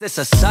This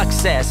a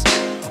success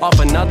off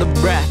another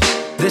breath.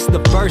 This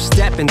the first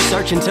step in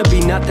searching to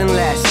be nothing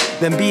less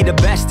than be the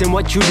best in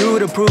what you do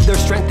to prove their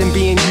strength in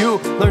being you.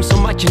 Learn so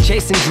much in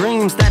chasing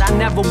dreams that I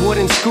never would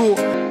in school.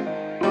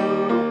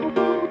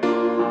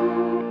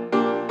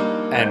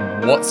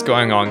 And what's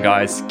going on,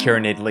 guys?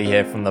 Kieran Edley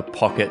here from the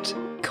Pocket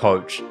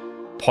Coach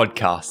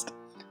podcast,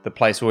 the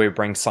place where we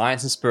bring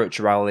science and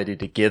spirituality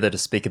together to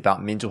speak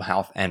about mental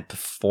health and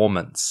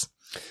performance.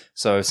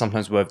 So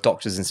sometimes we have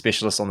doctors and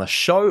specialists on the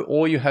show,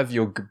 or you have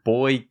your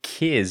boy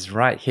Kez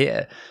right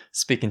here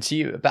speaking to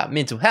you about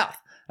mental health.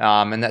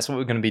 And that's what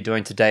we're going to be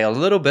doing today a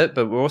little bit,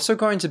 but we're also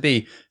going to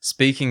be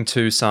speaking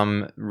to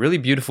some really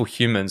beautiful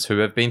humans who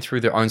have been through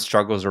their own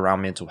struggles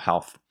around mental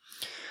health.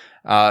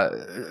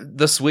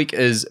 This week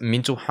is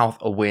Mental Health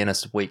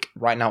Awareness Week.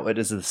 Right now it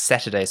is the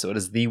Saturday, so it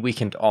is the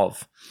weekend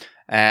of.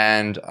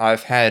 And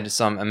I've had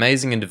some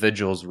amazing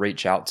individuals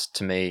reach out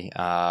to me,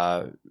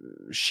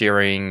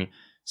 sharing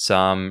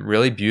some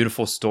really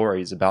beautiful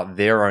stories about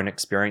their own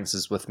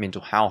experiences with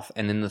mental health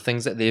and then the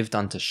things that they've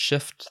done to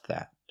shift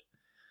that.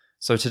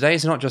 So today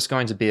is not just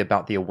going to be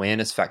about the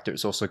awareness factor,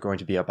 it's also going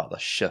to be about the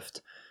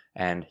shift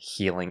and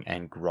healing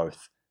and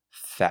growth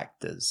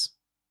factors.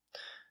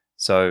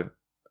 So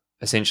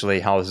essentially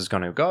how this is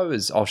going to go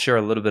is I'll share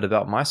a little bit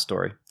about my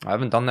story. I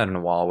haven't done that in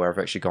a while, where I've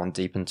actually gone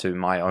deep into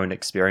my own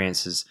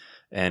experiences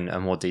in a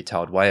more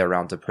detailed way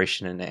around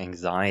depression and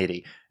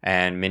anxiety.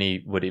 And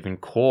many would even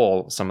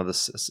call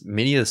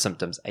many of the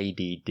symptoms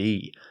ADD.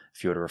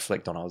 If you were to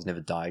reflect on it, I was never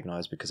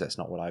diagnosed because that's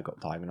not what I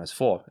got diagnosed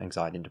for,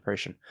 anxiety and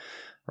depression,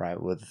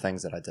 right, with the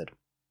things that I did.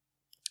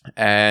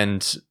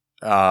 And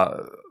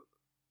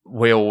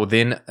we'll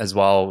then as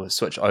well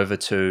switch over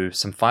to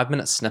some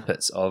 5-minute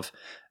snippets of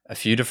a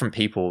few different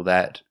people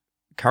that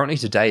currently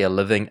today are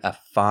living a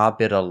far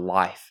better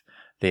life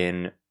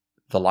than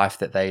the life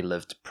that they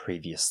lived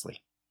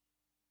previously.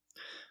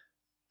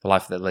 The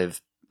life that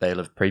they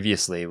lived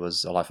previously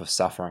was a life of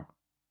suffering,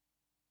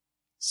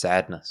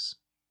 sadness,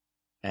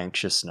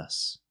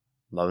 anxiousness,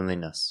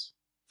 loneliness.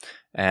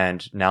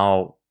 And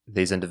now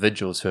these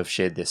individuals who have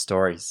shared their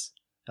stories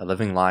are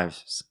living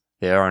lives,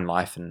 their own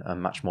life in a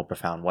much more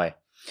profound way.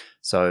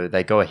 So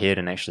they go ahead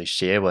and actually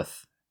share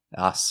with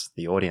us,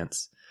 the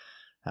audience.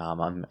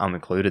 I'm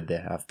included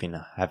there.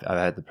 I've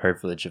had the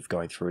privilege of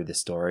going through their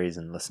stories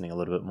and listening a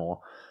little bit more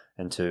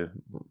into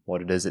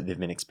what it is that they've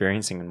been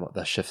experiencing and what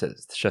the shifts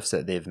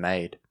that they've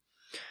made.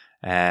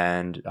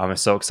 And I'm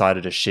so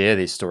excited to share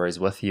these stories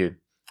with you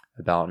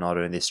about not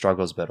only their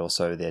struggles, but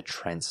also their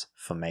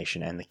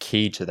transformation and the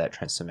key to that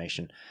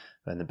transformation,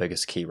 and the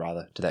biggest key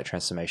rather to that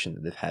transformation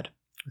that they've had.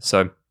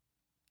 So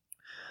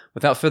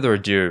without further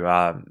ado,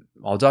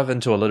 I'll dive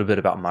into a little bit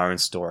about my own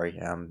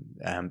story.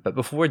 But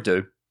before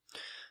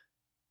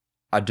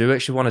I do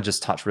actually want to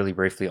just touch really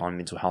briefly on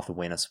Mental Health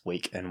Awareness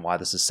Week and why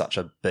this is such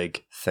a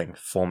big thing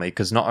for me.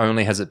 Because not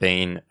only has it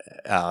been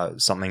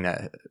something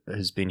that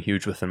has been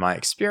huge within my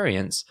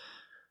experience,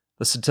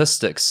 the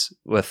statistics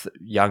with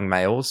young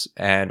males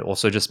and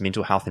also just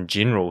mental health in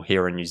general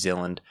here in New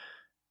Zealand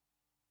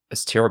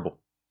is terrible,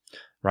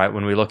 right?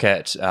 When we look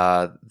at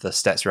the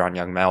stats around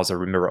young males, I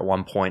remember at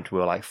one point we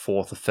were like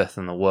 4th or 5th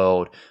in the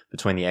world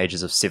between the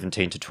ages of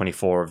 17 to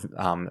 24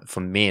 for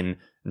men,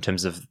 in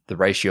terms of the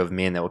ratio of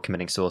men that were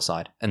committing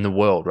suicide in the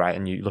world, right?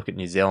 And you look at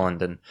New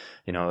Zealand and,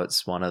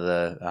 it's one of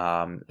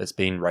the, it's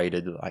been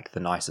rated like the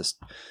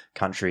nicest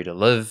country to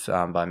live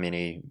by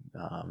many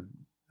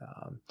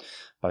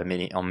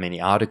on many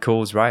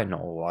articles, right?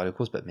 Not all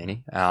articles, but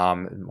many.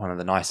 One of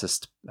the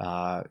nicest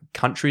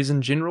countries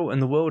in general in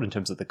the world in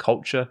terms of the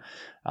culture.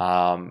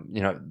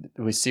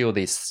 We see all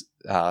these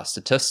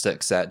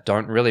statistics that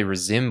don't really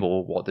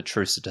resemble what the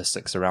true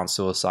statistics around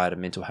suicide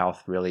and mental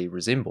health really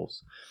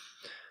resembles.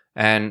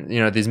 And,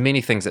 there's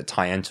many things that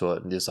tie into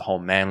it. There's a whole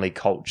manly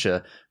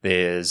culture.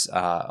 There's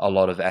a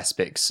lot of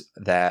aspects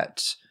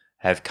that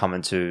have come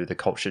into the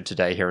culture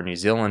today here in New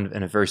Zealand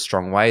in a very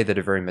strong way that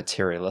are very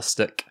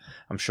materialistic.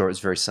 I'm sure it's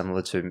very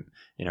similar to,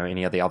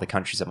 any of the other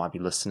countries that might be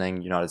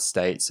listening, United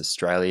States,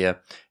 Australia,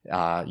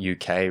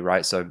 UK,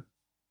 right? So,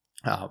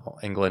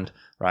 England,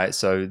 right?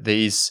 So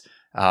these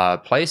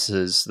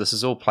places, this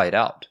is all played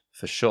out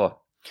for sure,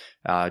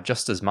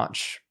 just as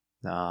much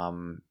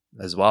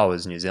as well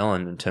as New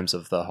Zealand in terms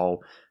of the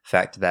whole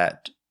fact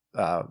that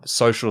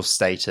social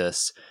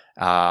status,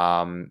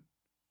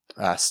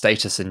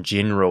 status in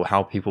general,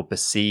 how people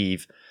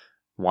perceive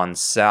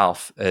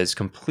oneself is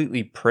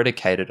completely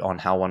predicated on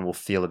how one will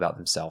feel about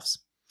themselves.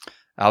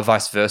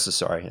 Vice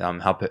versa,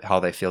 how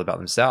they feel about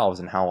themselves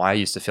and how I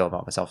used to feel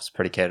about myself is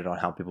predicated on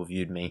how people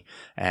viewed me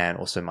and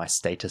also my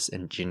status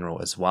in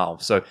general as well.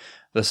 So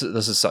this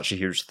is such a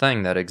huge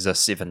thing that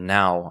exists even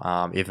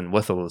now, even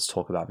with all this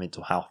talk about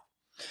mental health.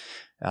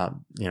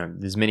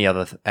 There's many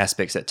other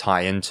aspects that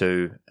tie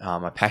into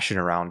my passion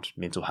around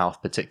mental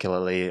health,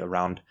 particularly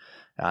around,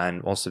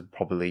 and also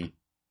probably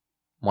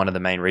one of the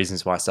main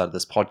reasons why I started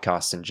this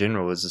podcast in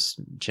general was this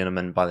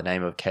gentleman by the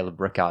name of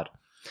Caleb Rickard,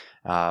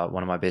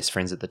 one of my best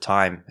friends at the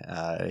time.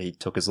 He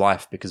took his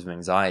life because of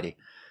anxiety,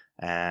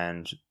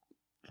 and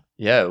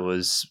yeah, it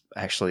was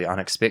actually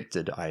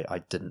unexpected.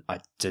 I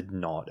did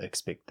not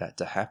expect that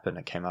to happen.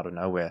 It came out of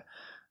nowhere.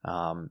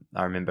 I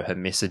remember her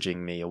messaging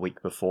me a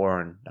week before,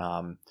 and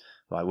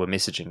like we're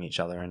messaging each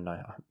other, and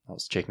I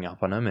was checking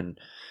up on him, and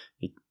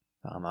he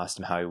asked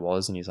him how he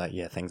was, and he's like,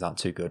 yeah, things aren't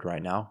too good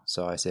right now.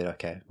 So I said,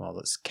 okay, well,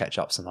 let's catch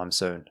up sometime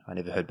soon. I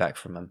never heard back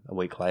from him. A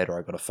week later,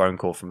 I got a phone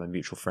call from a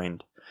mutual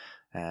friend,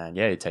 and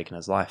yeah, he'd taken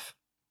his life.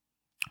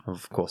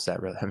 Of course,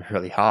 that hit me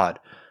really hard,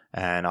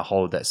 and I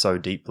hold that so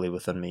deeply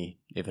within me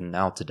even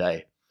now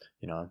today.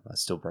 You know, it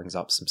still brings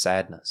up some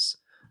sadness.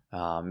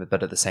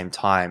 But at the same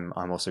time,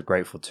 I'm also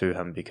grateful to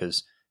him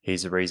because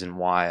he's the reason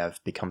why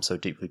I've become so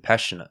deeply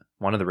passionate.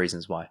 One of the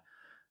reasons why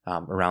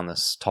around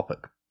this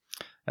topic,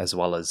 as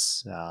well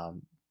as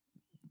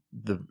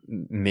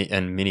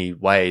in many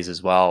ways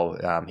as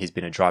well. He's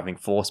been a driving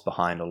force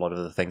behind a lot of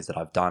the things that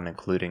I've done,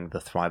 including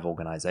the Thrive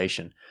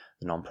organization,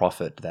 the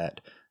nonprofit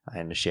that I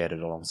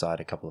initiated alongside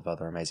a couple of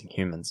other amazing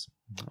humans.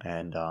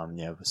 And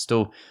we're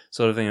still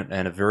sort of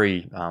in a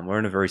very we're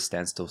in a very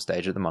standstill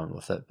stage at the moment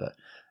with it, but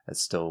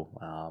it's still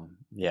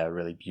a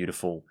really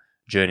beautiful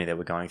journey that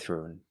we're going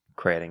through and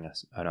creating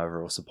an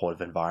overall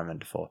supportive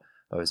environment for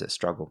those that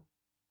struggle.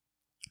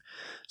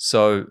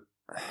 So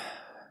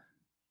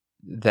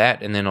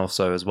that, and then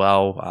also as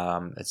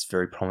well, it's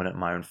very prominent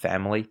in my own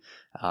family,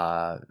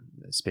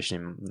 especially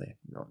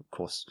of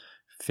course,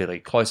 fairly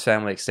close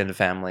family, extended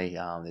family.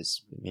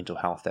 There's mental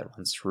health that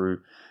runs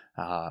through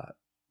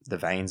the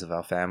veins of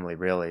our family,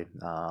 really.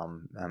 I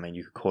mean,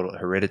 you could call it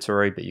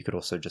hereditary, but you could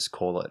also just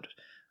call it,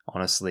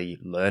 honestly,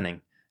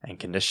 learning and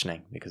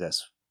conditioning, because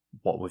that's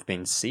what we've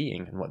been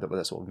seeing and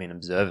that's what we've been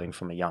observing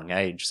from a young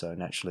age. So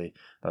naturally,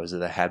 those are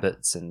the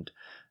habits and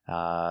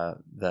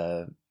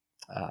the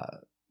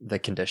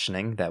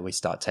conditioning that we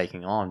start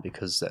taking on,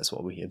 because that's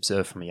what we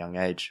observe from a young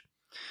age.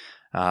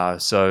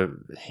 So,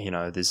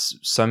 there's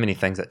so many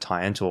things that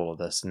tie into all of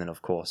this. And then,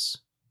 of course,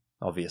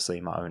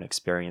 obviously my own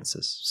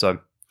experiences. So,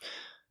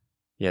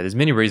 yeah, there's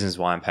many reasons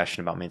why I'm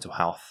passionate about mental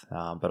health.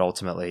 But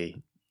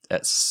ultimately,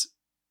 it's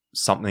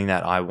something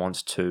that I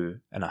want to,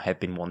 and I have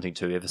been wanting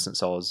to ever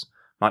since I was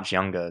much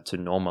younger, to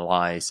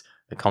normalize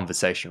the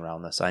conversation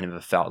around this. I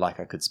never felt like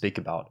I could speak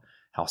about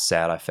how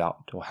sad I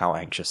felt or how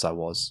anxious I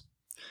was.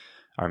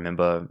 I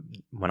remember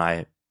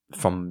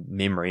from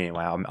memory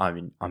anyway,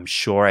 I'm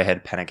sure I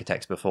had panic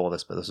attacks before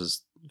this, but this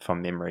was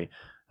from memory.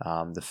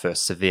 The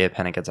first severe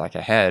panic attack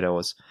I had, I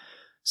was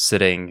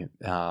sitting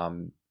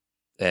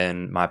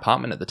in my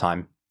apartment at the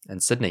time in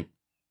Sydney,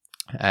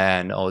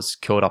 and I was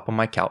curled up on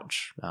my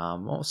couch. I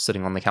was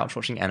sitting on the couch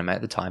watching anime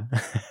at the time.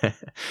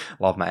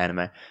 Love my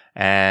anime.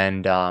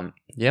 And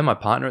my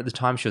partner at the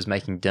time, she was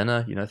making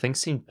dinner.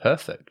 Things seemed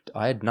perfect.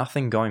 I had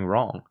nothing going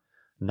wrong.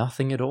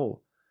 Nothing at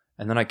all.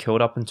 And then I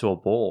curled up into a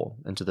ball,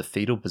 into the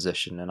fetal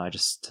position, and I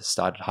just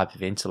started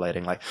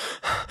hyperventilating, like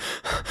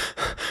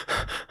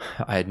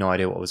I had no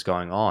idea what was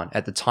going on.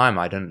 At the time,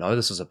 I didn't know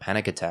this was a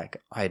panic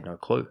attack. I had no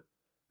clue,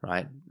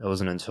 right? It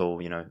wasn't until,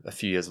 a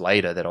few years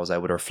later that I was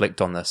able to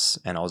reflect on this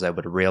and I was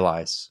able to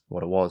realize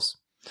what it was.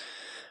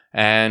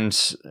 And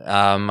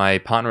my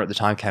partner at the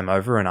time came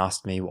over and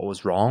asked me what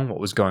was wrong, what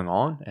was going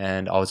on.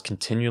 And I was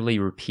continually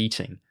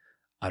repeating,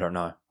 I don't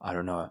know. I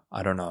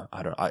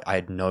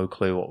had no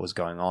clue what was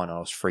going on. I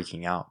was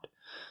freaking out.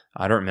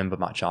 I don't remember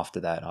much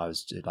after that. I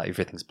was like,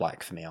 everything's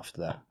black for me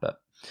after that.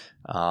 But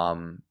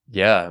when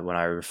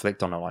I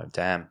reflect on it, like,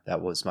 damn,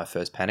 that was my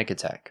first panic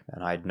attack.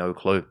 And I had no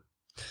clue,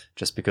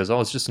 just because I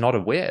was just not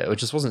aware. It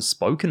just wasn't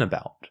spoken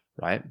about,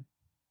 right?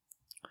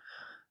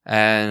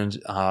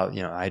 And,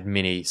 I had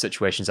many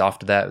situations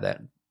after that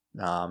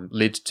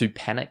led to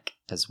panic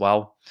as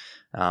well.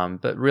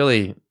 But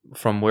really,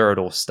 from where it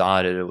all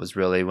started, it was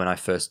really when I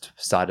first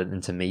started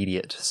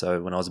intermediate.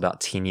 So when I was about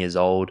 10 years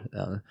old,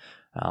 10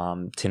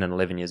 and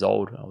 11 years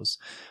old, I was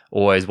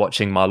always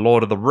watching my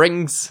Lord of the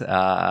Rings,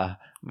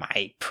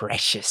 my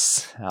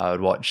precious. I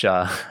would watch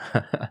Lord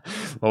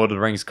of the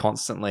Rings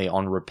constantly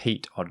on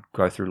repeat. I'd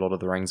go through Lord of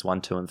the Rings 1,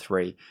 2, and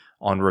 3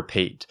 on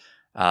repeat.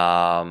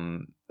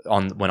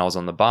 When I was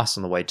on the bus,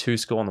 on the way to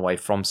school, on the way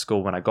from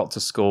school, when I got to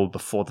school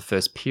before the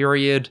first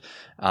period,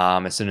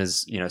 as soon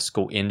as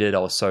school ended, I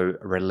was so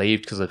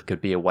relieved because I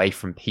could be away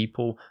from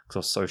people, because I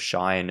was so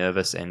shy and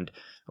nervous, and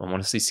I'm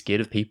honestly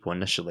scared of people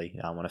initially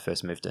when I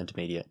first moved to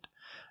intermediate.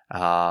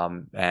 So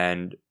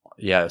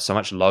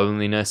much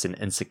loneliness and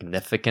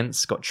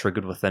insignificance got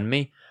triggered within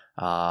me.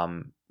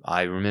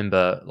 I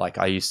remember,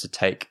 I used to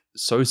take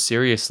so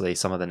seriously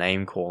some of the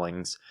name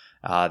callings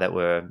that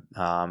were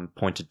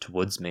pointed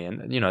towards me,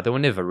 and they were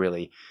never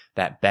really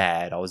that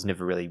bad. I was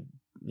never really,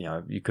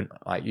 you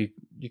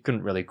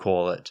couldn't really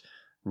call it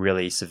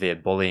really severe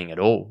bullying at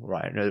all,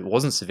 right? It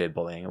wasn't severe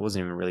bullying. It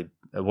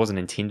wasn't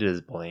intended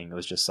as bullying. It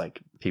was just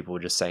like people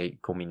would just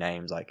call me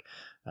names like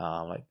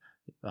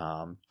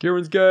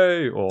Kieran's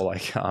gay, or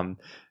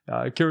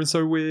Kieran's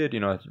so weird,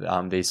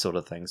 these sort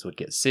of things would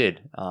get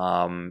said.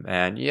 I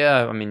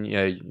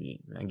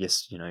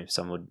guess,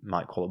 some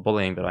might call it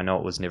bullying, but I know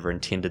it was never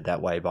intended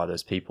that way by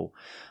those people.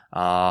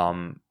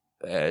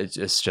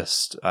 it's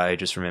just, I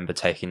just remember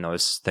taking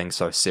those things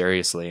so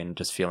seriously and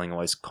just feeling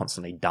always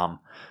constantly dumb.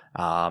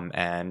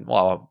 And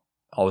well,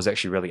 I was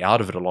actually really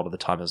out of it a lot of the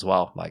time as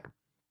well. Like,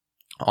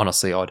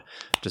 honestly, I'd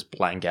just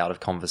blank out of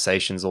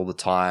conversations all the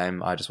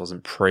time. I just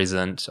wasn't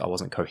present. I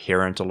wasn't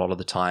coherent a lot of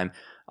the time.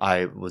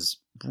 I was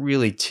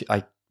really,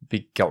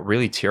 got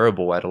really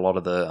terrible at a lot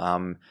of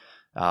the,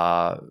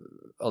 a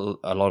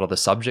lot of the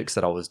subjects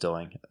that I was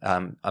doing.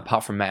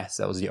 Apart from maths,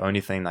 that was the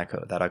only thing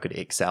that I could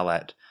excel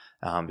at,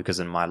 because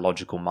in my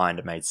logical mind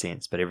it made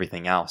sense. But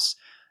everything else,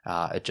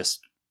 I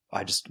just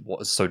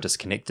was so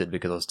disconnected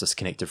because I was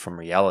disconnected from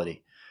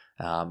reality.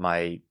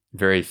 My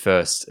very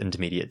first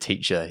intermediate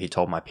teacher, he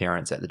told my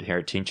parents at the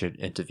parent teacher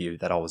interview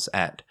that I was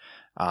at,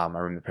 I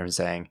remember him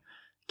saying,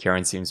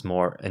 "Kieran seems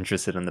more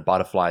interested in the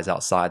butterflies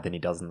outside than he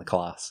does in the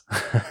class."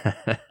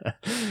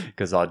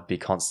 Because I'd be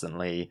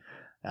constantly,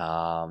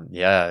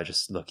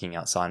 just looking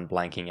outside and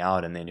blanking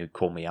out, and then he'd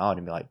call me out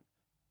and be like,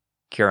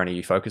 "Kieran, are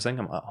you focusing?"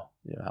 I'm like, "Oh,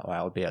 yeah."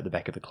 I would be at the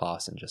back of the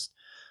class and just,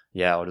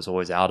 I was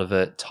always out of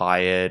it,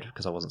 tired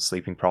because I wasn't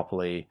sleeping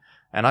properly.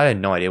 And I had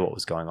no idea what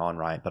was going on,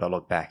 right? But I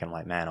look back and I'm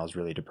like, man, I was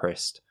really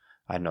depressed.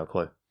 I had no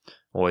clue.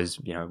 Always,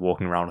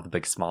 walking around with a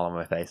big smile on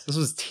my face. This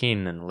was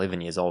 10 and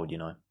 11 years old,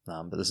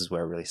 but this is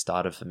where it really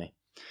started for me.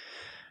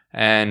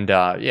 And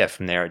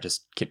from there, it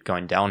just kept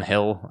going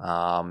downhill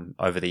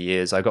over the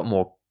years. I got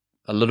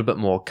a little bit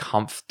more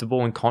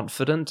comfortable and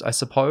confident, I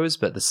suppose,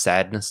 but the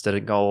sadness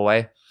didn't go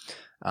away.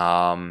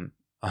 I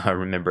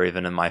remember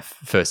even in my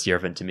first year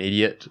of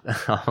intermediate,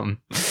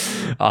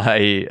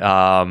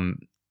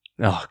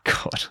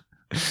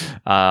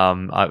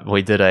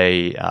 we did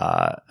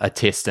a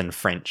test in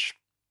French,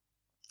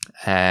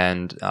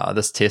 and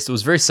this test, it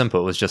was very simple.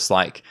 It was just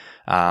like,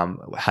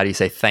 how do you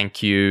say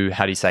thank you?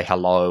 How do you say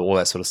hello? All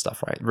that sort of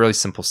stuff, right? Really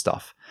simple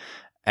stuff.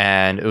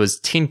 And it was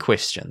 10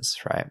 questions,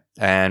 right?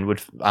 And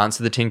would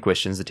answer the 10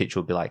 questions. The teacher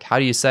would be like, how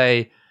do you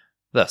say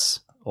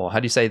this? Or how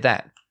do you say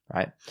that?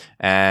 Right?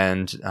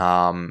 And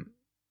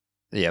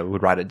we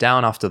would write it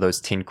down. After those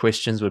 10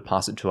 questions, we'd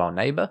pass it to our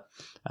neighbor,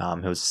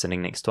 who was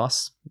sitting next to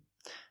us.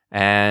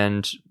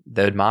 And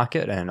they would mark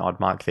it, and I'd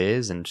mark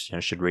theirs, and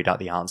should read out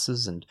the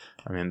answers. And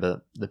I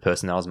remember the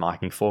person that I was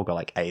marking for got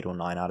like 8 or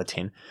 9 out of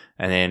 10,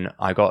 and then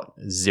I got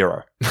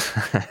 0.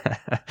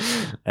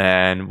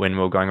 And when we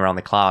were going around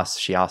the class,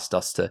 she asked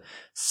us to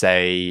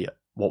say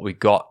what we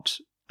got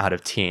out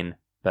of 10,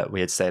 but we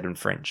had said in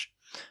French.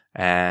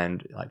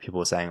 And like people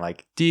were saying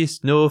like 10,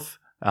 9,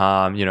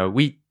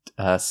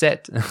 8,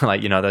 7,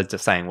 like they're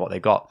just saying what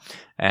they got.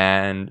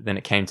 And then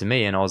it came to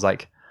me, and I was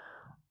like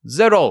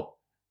 0.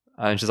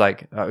 And she's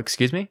like,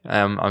 excuse me?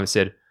 I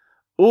said,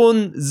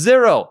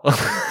 0.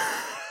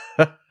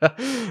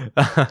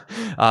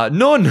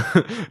 None.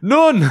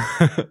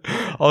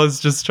 I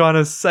was just trying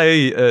to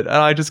say it, and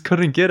I just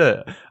couldn't get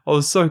it. I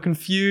was so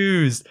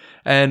confused.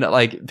 And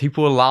like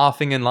people were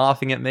laughing at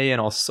me, and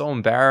I was so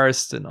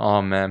embarrassed. And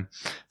oh man,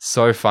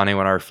 so funny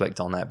when I reflect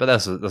on that. But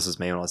this was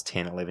me when I was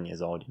 10, 11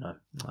 years old,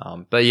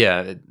 But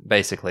yeah,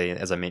 basically,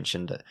 as I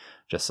mentioned,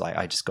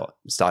 I just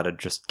started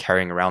just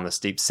carrying around this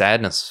deep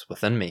sadness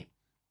within me.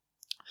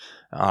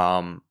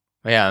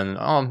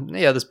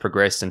 This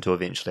progressed into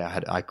eventually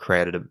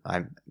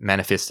I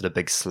manifested a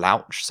big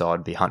slouch, so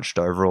I'd be hunched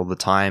over all the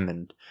time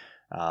and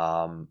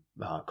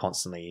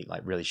constantly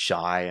like really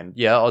shy, and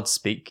I'd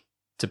speak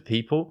to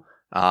people,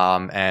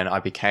 and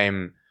I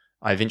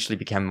eventually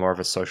became more of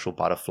a social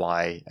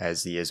butterfly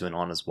as the years went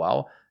on as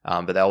well,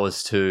 but that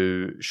was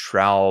to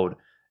shroud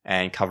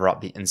and cover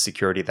up the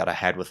insecurity that I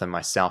had within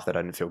myself, that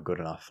I didn't feel good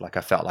enough. Like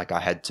I felt like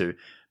I had to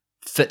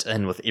fit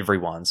in with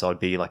everyone, so I'd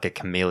be like a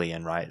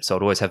chameleon, right? So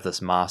I'd always have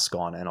this mask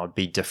on, and I'd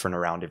be different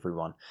around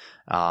everyone,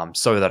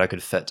 so that I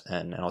could fit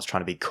in. And I was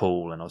trying to be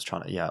cool, and I was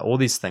trying to all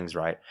these things,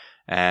 right?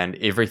 And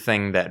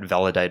everything that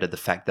validated the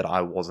fact that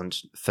I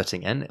wasn't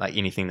fitting in, like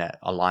anything that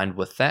aligned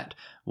with that,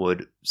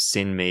 would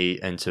send me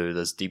into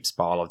this deep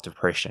spiral of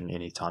depression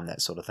anytime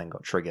that sort of thing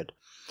got triggered.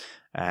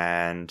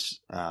 And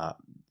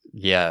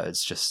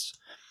it's just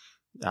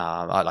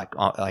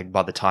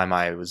by the time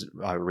I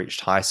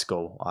reached high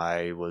school,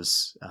 I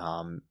was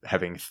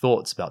having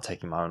thoughts about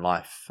taking my own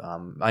life.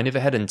 I never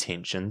had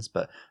intentions,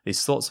 but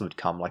these thoughts would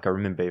come. Like I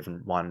remember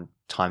even one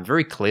time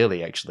very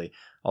clearly, actually.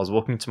 I was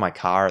walking to my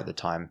car at the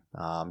time,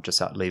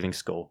 just out leaving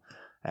school,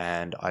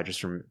 and I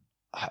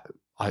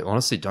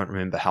honestly don't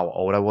remember how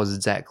old I was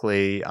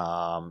exactly.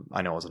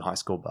 I know I was in high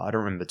school, but I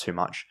don't remember too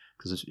much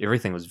because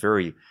everything was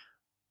very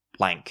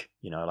blank,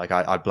 like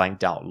I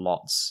blanked out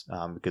lots,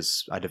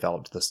 because I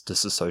developed this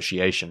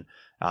disassociation.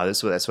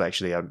 That's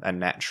actually a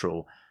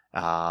natural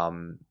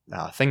thing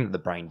that the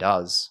brain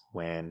does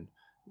when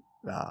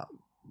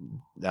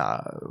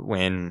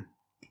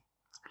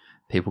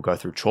people go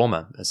through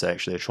trauma. It's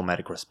actually a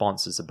traumatic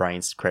response, as the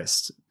brain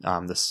creates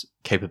this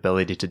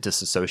capability to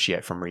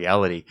disassociate from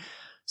reality,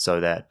 so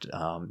that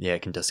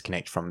it can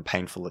disconnect from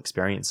painful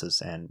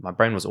experiences. And my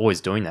brain was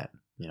always doing that,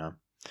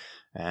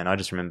 And I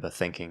just remember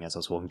thinking as I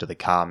was walking to the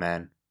car,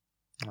 man,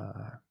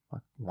 I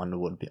wonder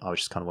I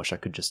just kind of wish I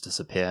could just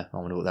disappear. I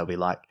wonder what that would be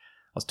like.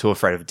 I was too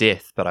afraid of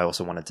death, but I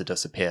also wanted to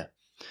disappear.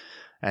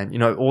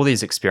 And, all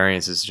these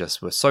experiences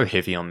just were so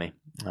heavy on me.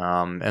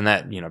 And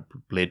that,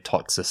 led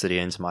toxicity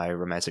into my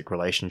romantic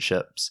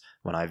relationships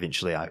when I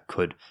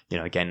could,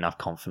 gain enough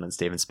confidence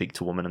to even speak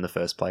to women in the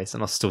first place.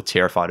 And I was still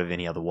terrified of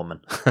any other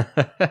woman.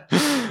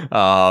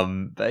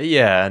 But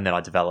yeah, and then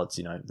I developed,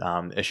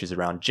 issues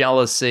around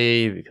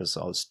jealousy because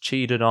I was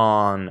cheated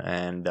on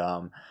and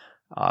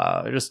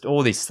just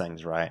all these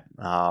things, right?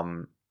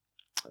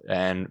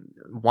 And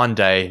one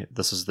day,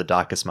 this was the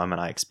darkest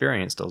moment I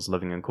experienced. I was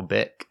living in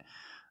Quebec.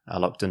 I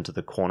looked into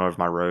the corner of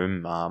my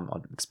room. I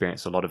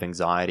experienced a lot of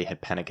anxiety,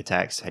 had panic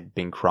attacks, had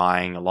been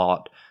crying a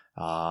lot,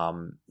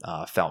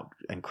 felt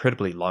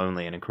incredibly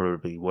lonely and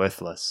incredibly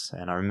worthless.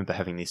 And I remember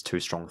having these two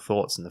strong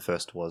thoughts. And the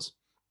first was,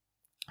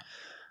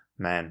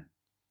 man,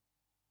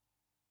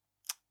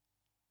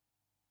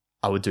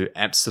 I would do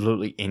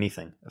absolutely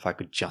anything if I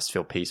could just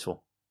feel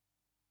peaceful.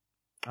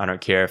 I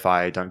don't care if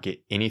I don't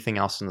get anything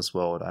else in this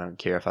world. I don't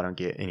care if I don't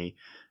get any,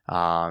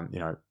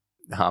 it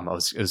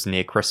was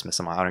near Christmas.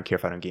 I don't care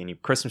if I don't get any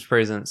Christmas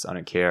presents. I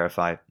don't care if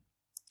I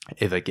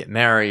ever get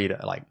married.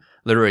 Like,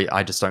 literally,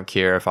 I just don't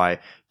care if I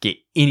get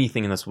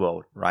anything in this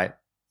world, right?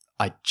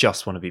 I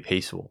just want to be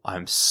peaceful.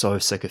 I'm so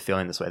sick of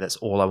feeling this way. That's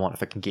all I want.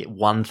 If I can get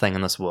one thing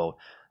in this world,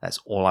 that's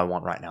all I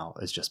want right now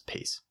is just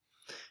peace.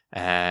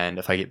 And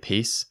if I get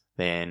peace,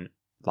 then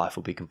life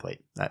will be complete.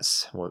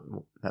 That's what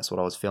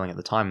I was feeling at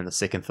the time. And the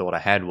second thought I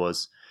had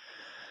was,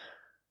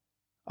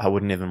 I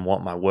wouldn't even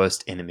want my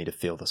worst enemy to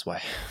feel this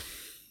way.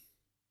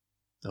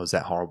 It was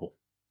that horrible.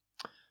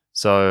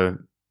 So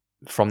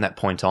from that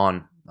point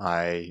on,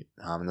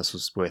 and this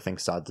was where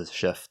things started to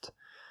shift,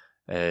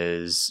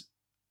 is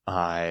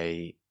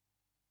I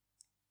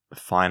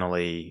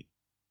finally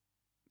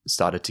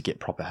started to get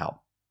proper help.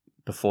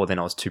 Before then,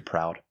 I was too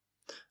proud.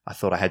 I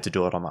thought I had to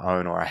do it on my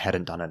own, or I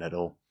hadn't done it at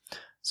all.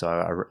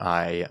 So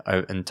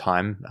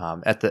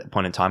at that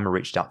point in time, I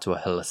reached out to a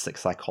holistic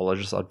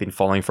psychologist I'd been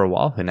following for a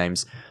while. Her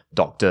name's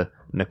Dr.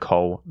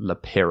 Nicole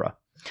LaPera.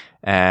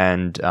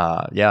 And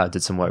I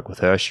did some work with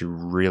her. She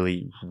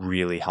really,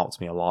 really helped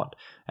me a lot.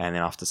 And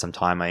then after some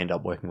time, I ended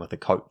up working with a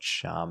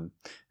coach. And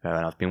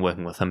I've been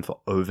working with him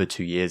for over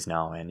 2 years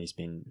now. And he's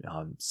been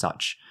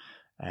such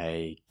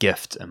a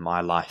gift in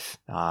my life.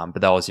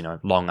 But that was,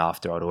 long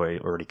after I'd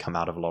already come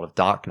out of a lot of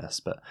darkness.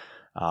 But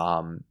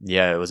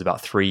it was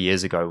about 3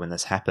 years ago when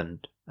this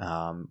happened,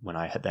 when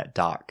I hit that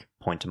dark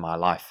point in my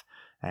life.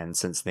 And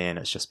since then,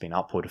 it's just been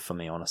upward for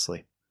me,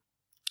 honestly.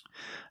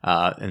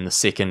 And the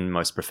second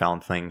most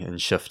profound thing and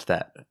shift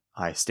that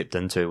I stepped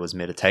into was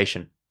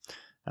meditation.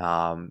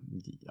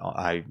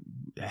 I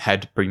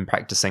had been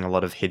practicing a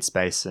lot of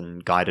headspace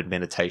and guided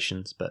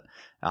meditations, but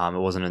it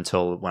wasn't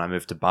until when I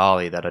moved to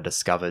Bali that I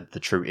discovered the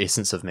true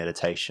essence of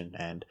meditation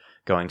and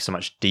going so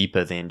much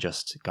deeper than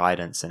just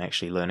guidance and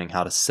actually learning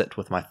how to sit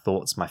with my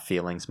thoughts, my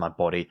feelings, my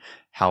body,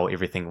 how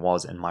everything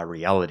was in my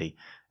reality.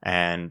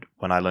 And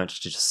when I learned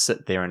to just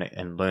sit there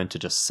and learn to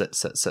just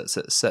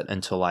sit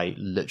until I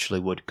literally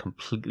would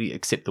completely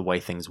accept the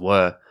way things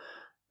were,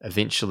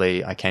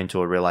 eventually I came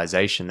to a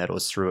realization that it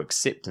was through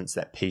acceptance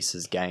that peace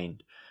is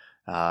gained.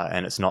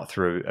 And it's not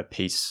through a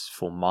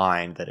peaceful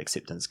mind that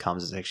acceptance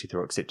comes. It's actually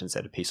through acceptance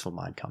that a peaceful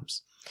mind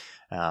comes.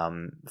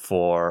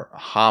 For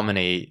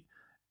harmony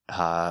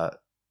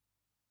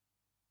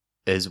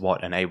is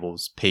what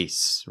enables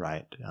peace,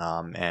 right?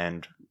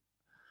 And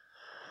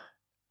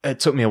it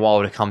took me a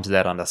while to come to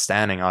that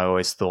understanding. I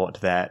always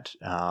thought that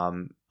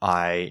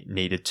I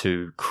needed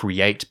to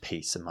create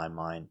peace in my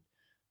mind,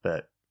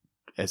 but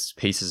as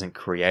peace isn't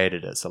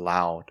created, it's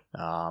allowed.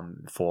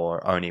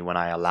 For only when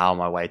I allow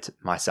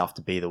myself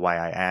to be the way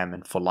I am,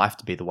 and for life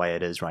to be the way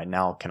it is right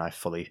now, can I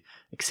fully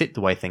accept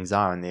the way things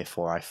are, and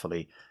therefore I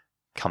fully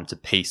come to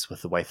peace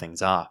with the way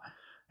things are.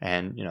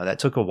 And that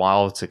took a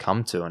while to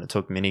come to, and it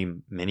took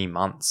many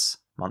months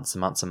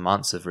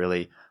of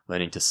really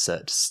learning to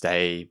sit,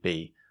 stay,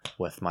 be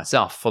with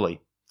myself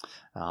fully.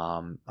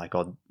 Like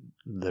I'd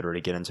literally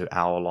get into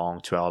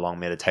 2-hour-long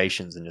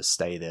meditations and just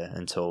stay there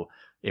until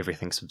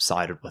everything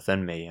subsided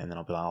within me, and then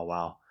I'll be like, oh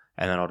wow,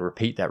 and then I'd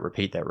repeat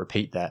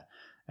that,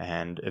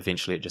 and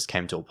eventually it just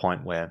came to a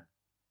point where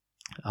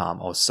I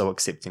was so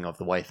accepting of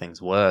the way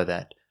things were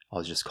that I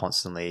was just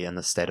constantly in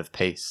the state of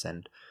peace.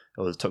 And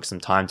it took some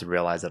time to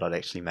realize that I'd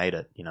actually made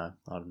it.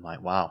 I'm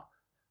like, wow,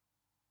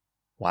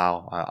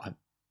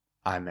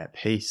 I'm at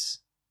peace.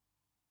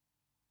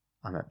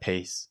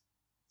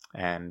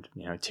 And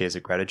tears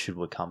of gratitude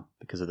would come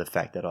because of the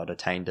fact that I'd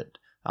attained it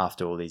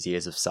after all these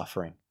years of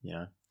suffering.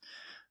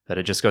 But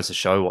it just goes to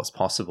show what's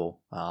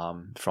possible,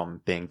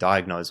 from being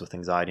diagnosed with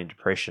anxiety and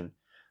depression,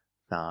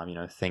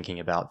 thinking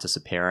about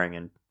disappearing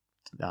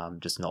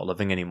and just not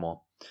living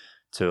anymore,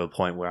 to a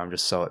point where I'm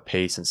just so at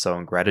peace and so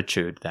in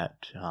gratitude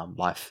that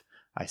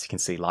I can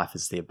see life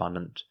as the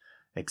abundant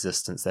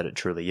existence that it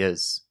truly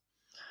is.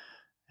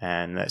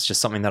 And that's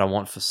just something that I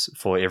want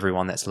for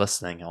everyone that's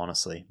listening,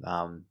 honestly.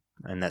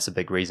 And that's a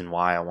big reason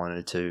why I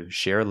wanted to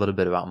share a little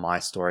bit about my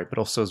story, but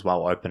also as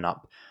well open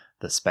up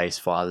the space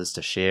for others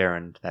to share.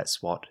 And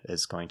that's what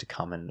is going to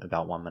come in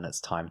about 1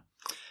 minute's time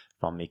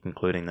from me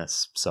concluding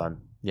this. So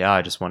yeah,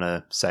 I just want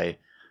to say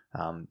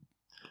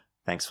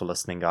thanks for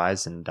listening,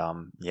 guys. And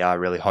I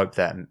really hope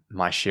that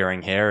my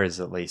sharing here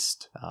is at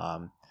least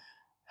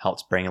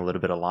helps bring a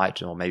little bit of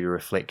light or maybe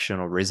reflection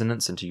or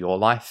resonance into your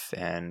life,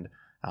 and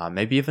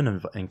maybe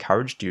even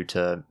encouraged you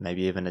to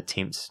maybe even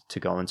attempt to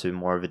go into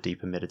more of a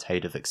deeper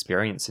meditative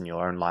experience in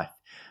your own life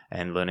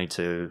and learning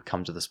to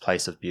come to this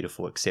place of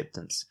beautiful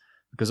acceptance.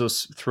 Because it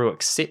was through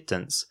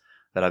acceptance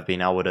that I've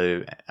been able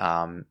to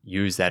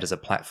use that as a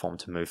platform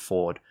to move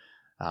forward.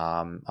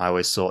 I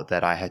always thought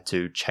that I had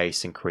to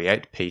chase and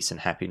create peace and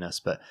happiness,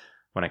 but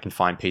when I can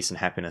find peace and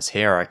happiness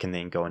here, I can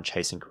then go and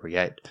chase and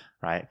create,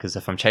 right? Because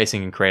if I'm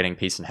chasing and creating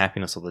peace and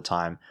happiness all the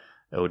time,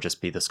 it will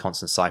just be this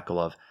constant cycle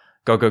of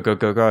go, go, go,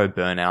 go, go,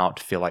 burn out,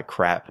 feel like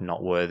crap,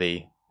 not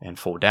worthy, and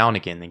fall down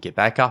again, then get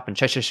back up and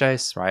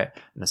chase, right?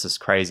 And it's this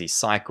crazy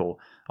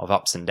cycle of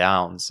ups and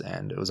downs.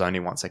 And it was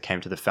only once I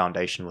came to the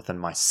foundation within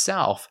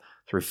myself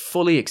through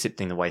fully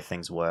accepting the way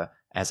things were,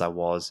 as I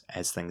was,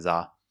 as things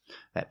are,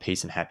 that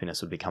peace and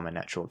happiness would become a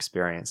natural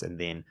experience. And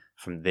then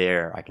from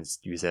there, I can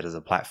use that as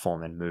a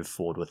platform and move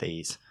forward with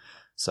ease.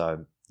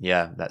 So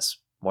yeah, that's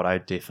what I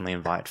definitely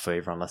invite for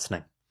everyone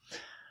listening.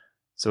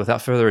 So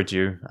without further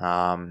ado,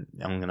 I'm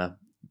going to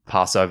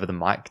pass over the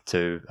mic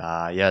to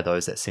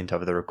those that sent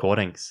over the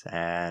recordings,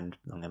 and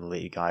I'm going to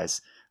let you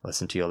guys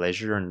listen to your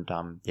leisure. And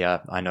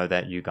I know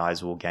that you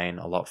guys will gain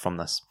a lot from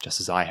this,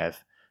 just as I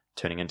have,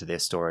 turning into their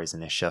stories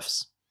and their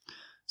shifts.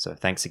 So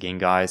thanks again,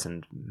 guys,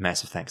 and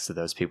massive thanks to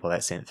those people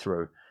that sent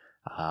through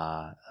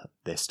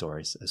their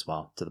stories as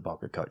well to the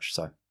Pocket Coach.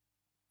 So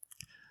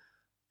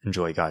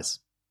enjoy, guys.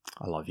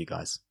 I love you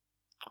guys.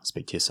 I'll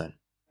speak to you soon.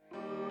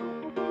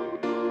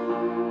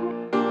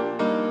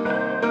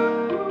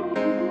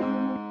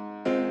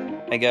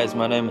 Hey guys,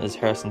 my name is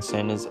Harrison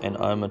Sanders and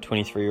I'm a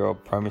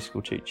 23-year-old primary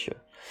school teacher.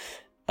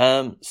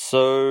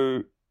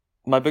 So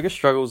my biggest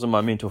struggles in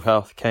my mental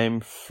health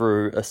came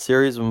through a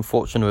series of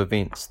unfortunate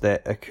events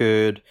that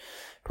occurred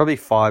probably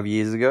 5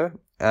 years ago.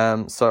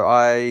 So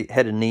I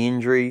had a knee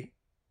injury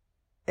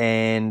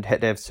and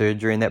had to have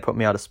surgery, and that put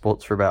me out of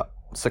sports for about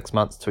 6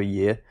 months to a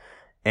year.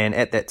 And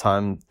at that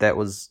time,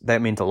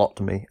 that meant a lot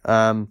to me.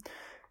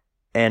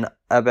 And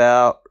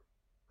about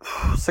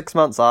 6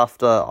 months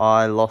after,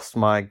 I lost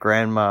my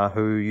grandma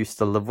who used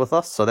to live with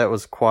us, so that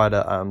was quite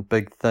a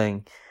big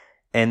thing.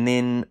 And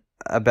then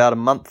about a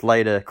month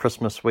later,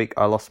 Christmas week,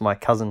 I lost my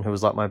cousin who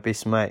was like my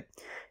best mate,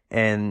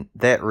 and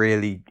that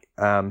really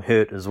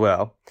hurt as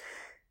well.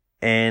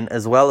 And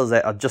as well as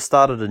that, I just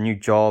started a new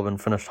job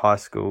and finished high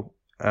school,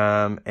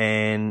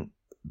 and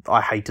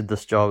I hated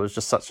this job. It was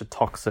just such a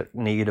toxic,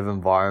 negative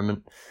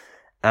environment.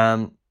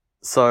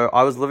 So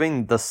I was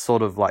living this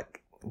sort of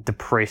like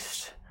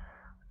depressed,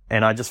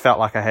 and I just felt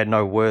like I had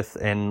no worth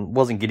and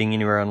wasn't getting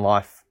anywhere in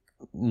life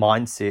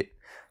mindset.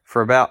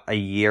 For about a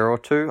year or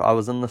two, I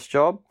was in this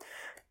job,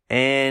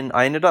 and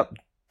I ended up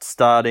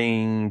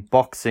starting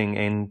boxing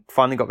and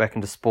finally got back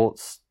into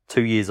sports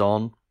 2 years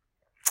on.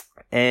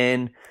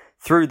 And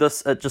through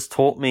this, it just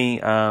taught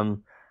me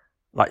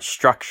like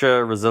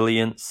structure,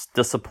 resilience,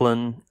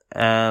 discipline,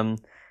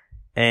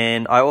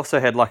 and I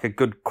also had like a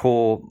good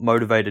core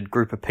motivated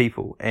group of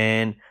people,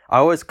 and I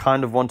always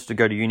kind of wanted to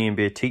go to uni and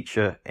be a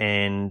teacher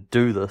and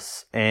do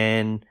this,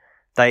 and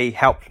they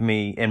helped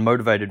me and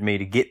motivated me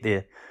to get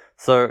there.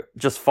 So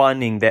just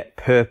finding that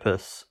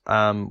purpose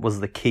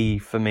was the key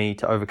for me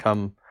to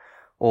overcome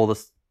all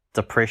this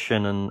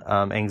depression and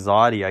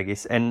anxiety, I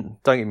guess. And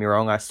don't get me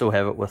wrong, I still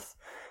have it with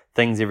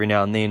things every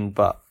now and then,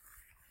 but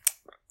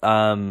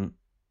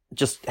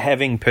just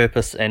having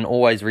purpose and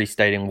always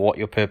restating what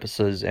your purpose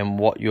is and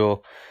what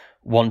you're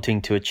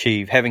wanting to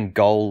achieve, having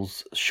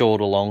goals, short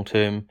or long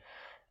term,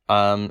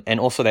 and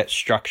also that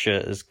structure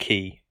is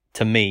key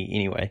to me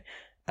anyway.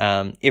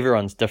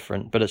 Everyone's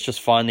different, but it's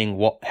just finding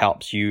what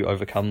helps you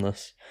overcome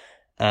this.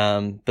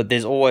 But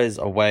there's always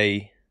a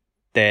way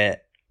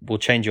that will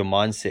change your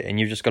mindset, and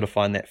you've just got to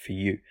find that for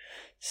you.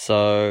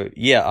 So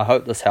yeah, I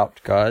hope this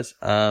helped, guys.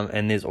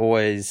 And there's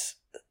always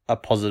a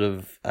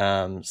positive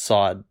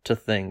side to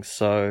things,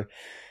 so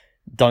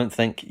don't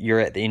think you're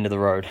at the end of the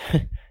road.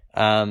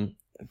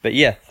 But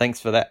yeah, thanks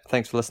for that.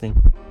 Thanks for listening.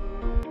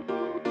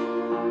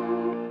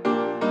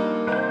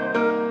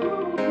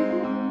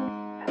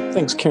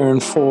 Thanks, Karen,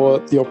 for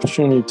the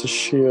opportunity to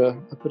share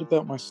a bit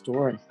about my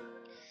story,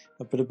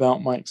 a bit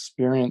about my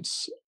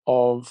experience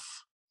of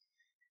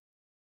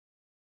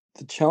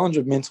the challenge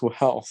of mental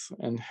health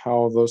and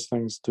how those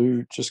things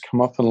do just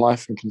come up in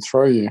life and can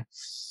throw you.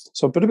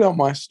 So a bit about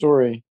my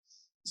story,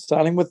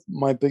 starting with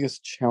my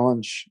biggest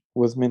challenge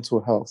with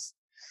mental health,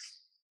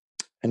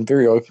 and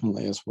very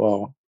openly as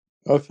well,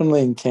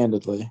 openly and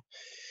candidly.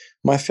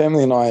 My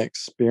family and I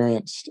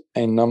experienced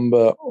a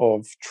number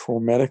of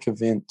traumatic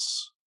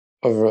events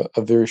over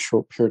a very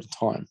short period of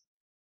time.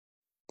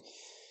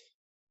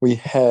 We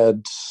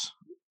had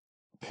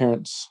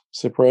parents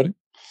separating.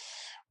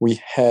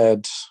 We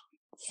had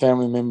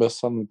family members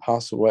suddenly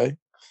pass away.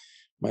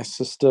 My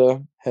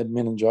sister had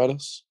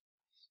meningitis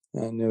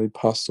and nearly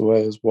passed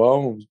away as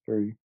well. I was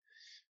very,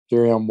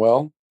 very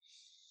unwell.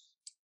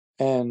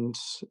 And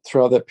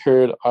throughout that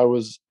period, I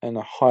was in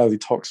a highly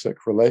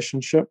toxic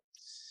relationship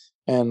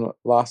And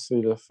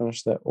lastly, to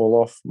finish that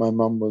all off, my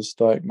mum was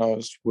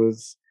diagnosed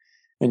with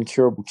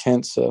incurable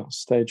cancer,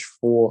 stage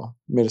 4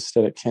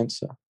 metastatic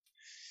cancer.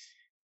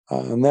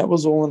 And that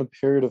was all in a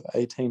period of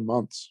 18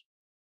 months.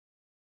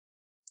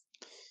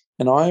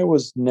 And I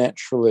was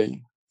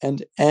naturally,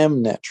 and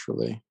am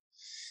naturally,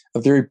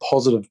 a very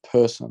positive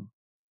person,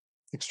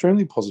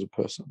 extremely positive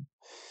person.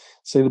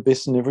 See the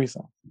best in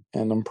everything.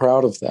 And I'm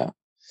proud of that.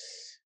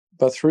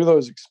 But through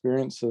those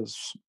experiences,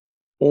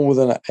 all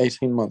within an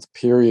 18-month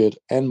period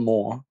and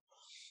more,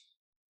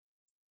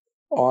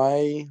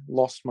 I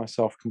lost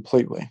myself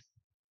completely.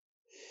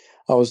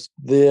 I was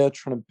there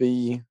trying to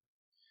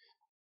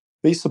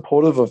be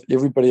supportive of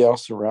everybody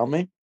else around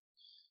me,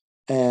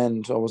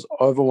 and I was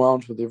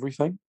overwhelmed with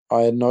everything.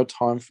 I had no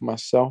time for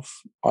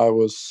myself. I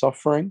was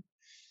suffering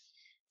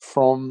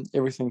from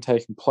everything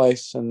taking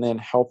place and then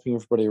helping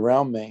everybody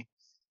around me,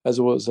 as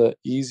it was an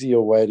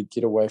easier way to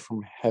get away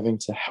from having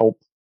to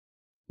help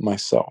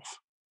myself.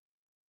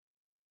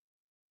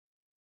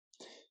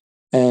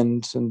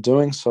 And in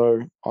doing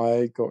so,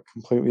 I got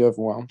completely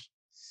overwhelmed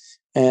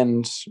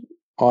and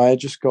I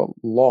just got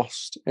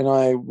lost. And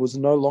I was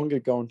no longer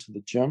going to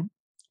the gym,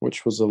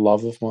 which was a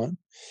love of mine.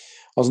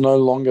 I was no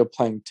longer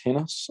playing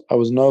tennis. I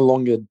was no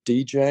longer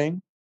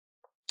DJing.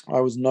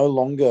 I was no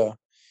longer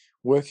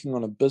working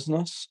on a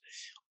business.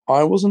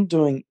 I wasn't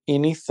doing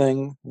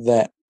anything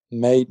that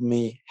made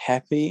me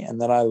happy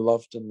and that I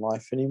loved in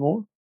life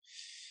anymore.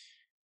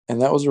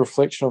 And that was a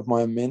reflection of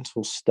my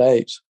mental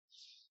state,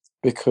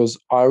 because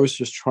I was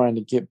just trying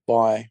to get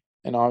by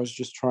and I was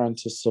just trying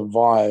to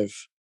survive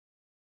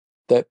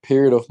that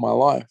period of my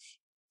life.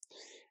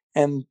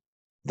 And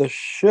the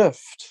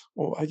shift,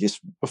 well, I guess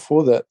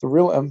before that, the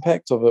real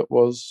impact of it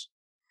was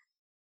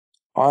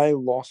I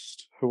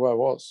lost who I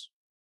was.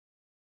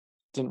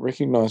 Didn't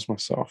recognize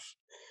myself.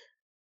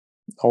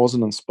 I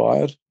wasn't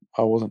inspired.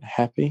 I wasn't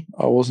happy.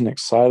 I wasn't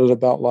excited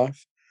about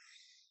life.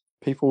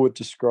 People would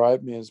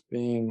describe me as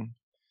being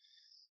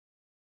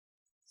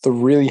the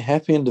really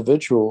happy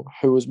individual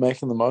who was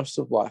making the most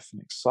of life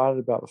and excited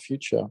about the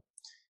future.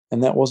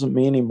 And that wasn't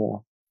me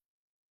anymore.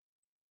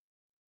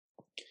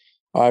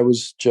 I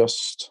was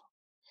just,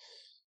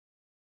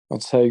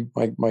 I'd say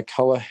my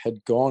color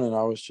had gone and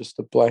I was just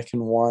a black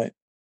and white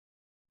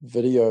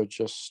video,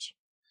 just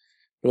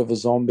a bit of a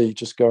zombie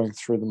just going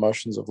through the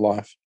motions of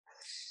life.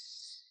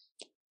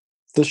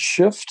 The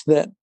shift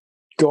that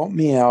got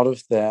me out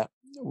of that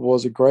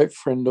was a great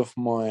friend of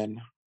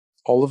mine,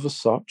 Oliver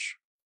Such,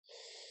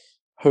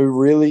 who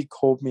really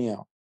called me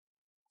out.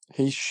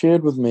 He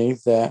shared with me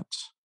that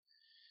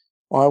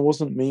I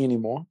wasn't me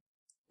anymore.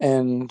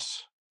 And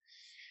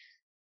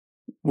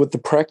with the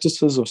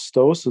practices of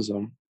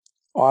Stoicism,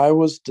 I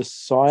was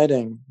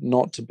deciding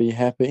not to be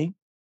happy.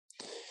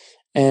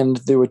 And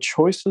there were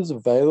choices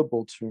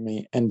available to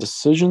me and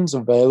decisions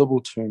available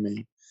to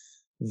me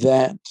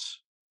that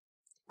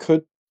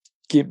could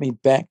get me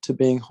back to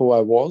being who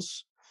I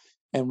was,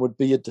 and would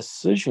be a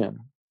decision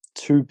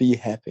to be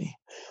happy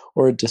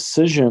or a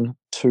decision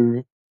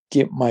to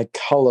get my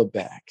color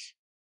back.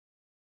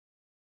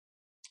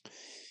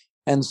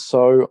 And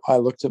so I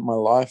looked at my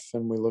life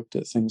and we looked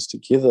at things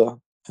together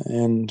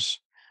and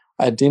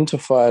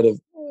identified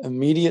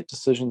immediate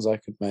decisions I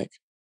could make.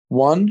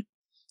 One,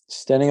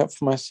 standing up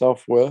for my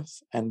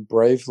self-worth and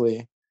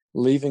bravely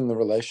leaving the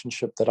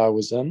relationship that I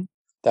was in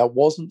that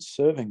wasn't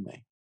serving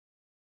me.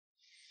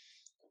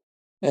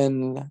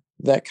 And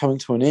that coming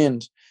to an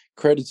end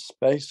created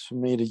space for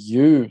me to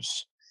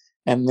use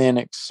and then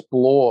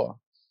explore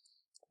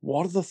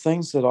what are the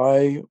things that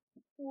I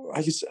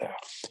guess,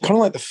 kind of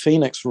like the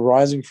phoenix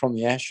rising from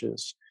the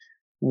ashes.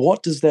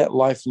 What does that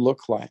life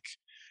look like?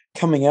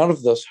 Coming out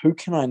of this, who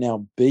can I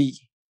now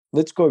be?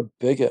 Let's go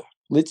bigger.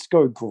 Let's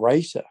go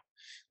greater.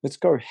 Let's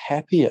go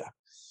happier.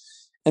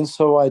 And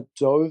so I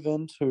dove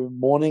into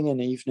morning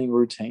and evening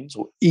routines,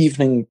 or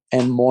evening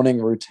and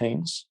morning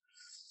routines,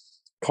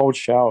 cold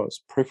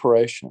showers,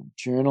 preparation,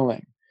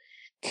 journaling,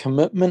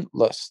 commitment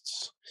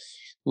lists,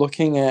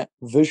 looking at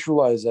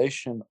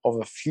visualization of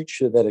a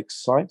future that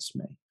excites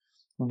me.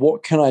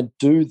 What can I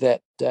do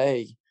that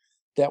day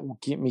that will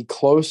get me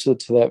closer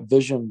to that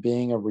vision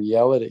being a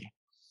reality?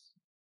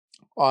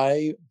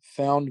 I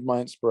found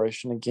my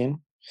inspiration again.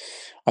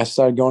 I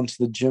started going to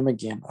the gym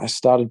again. I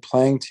started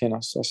playing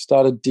tennis. I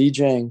started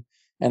DJing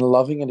and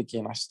loving it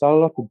again. I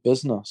started up a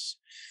business.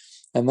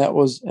 And that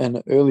was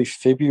in early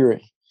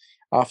February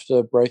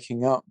after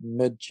breaking up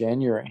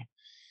mid-January.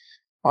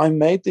 I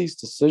made these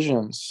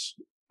decisions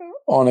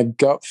on a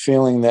gut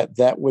feeling that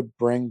that would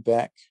bring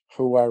back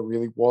who I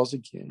really was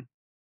again.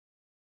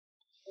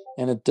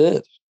 And it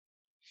did.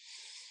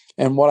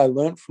 And what I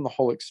learned from the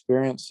whole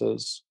experience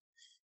is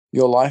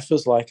your life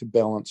is like a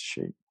balance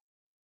sheet.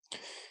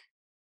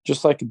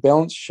 Just like a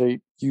balance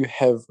sheet, you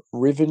have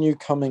revenue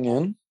coming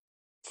in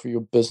for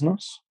your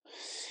business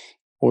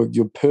or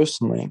your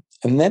personally,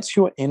 and that's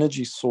your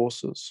energy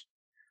sources.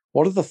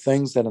 What are the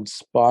things that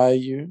inspire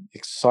you,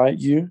 excite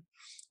you?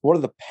 What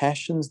are the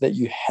passions that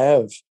you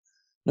have,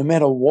 no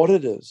matter what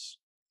it is,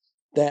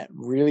 that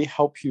really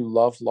help you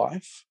love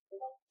life?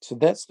 So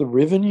that's the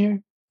revenue,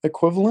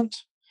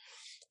 equivalent?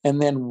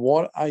 And then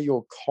what are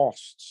your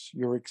costs,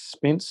 your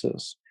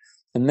expenses?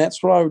 And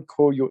that's what I would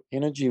call your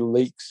energy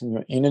leaks and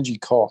your energy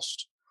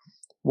cost.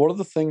 What are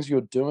the things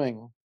you're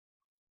doing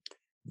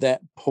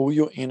that pull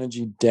your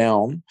energy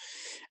down?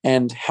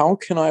 And how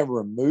can I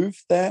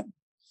remove that?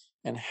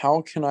 And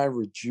how can I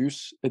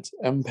reduce its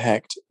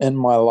impact in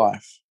my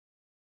life?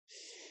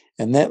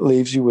 And that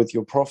leaves you with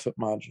your profit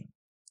margin,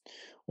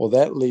 or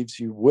that leaves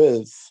you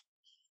with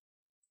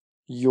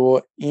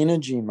your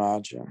energy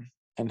margin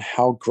and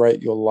how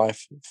great your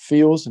life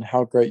feels and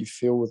how great you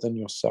feel within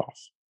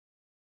yourself.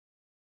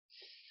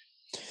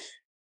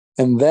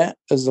 And that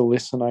is a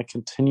lesson I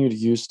continue to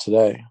use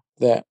today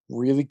that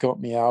really got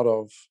me out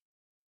of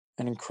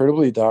an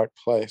incredibly dark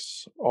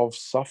place of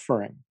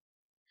suffering.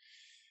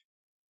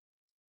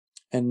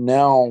 And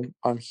now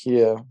I'm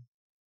here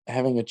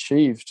having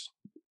achieved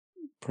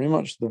pretty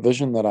much the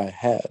vision that I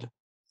had,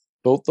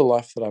 built the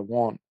life that I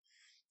want,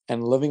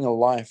 and living a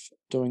life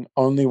doing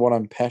only what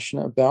I'm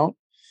passionate about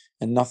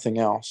and nothing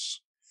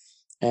else.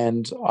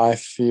 And I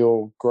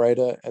feel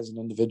greater as an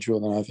individual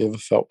than I've ever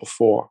felt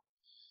before.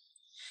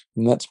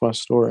 And that's my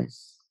story.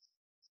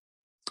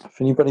 If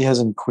anybody has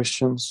any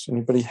questions,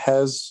 anybody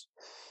has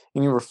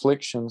any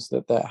reflections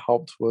that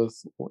helped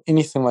with, or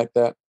anything like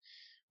that,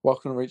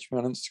 welcome to reach me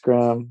on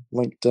Instagram,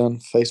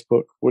 LinkedIn,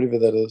 Facebook, whatever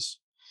that is.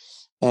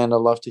 And I'd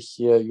love to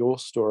hear your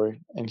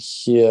story and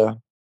hear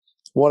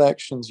what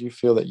actions you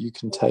feel that you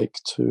can take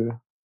to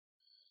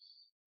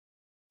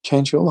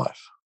change your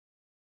life.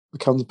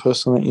 Become the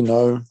person that you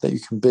know that you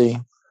can be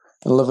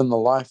and live in the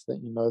life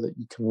that you know that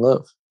you can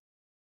live.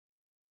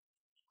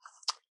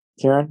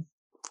 Kieran,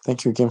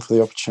 thank you again for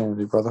the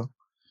opportunity, brother.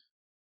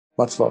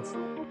 Much love.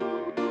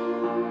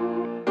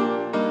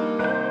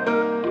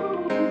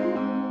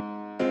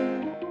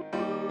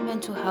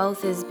 Mental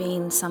health has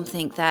been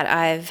something that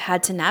I've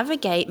had to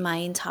navigate my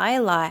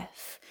entire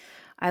life.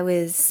 I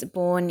was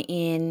born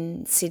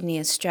in Sydney,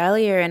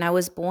 Australia, and I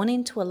was born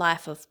into a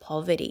life of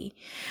poverty.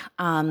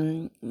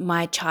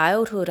 My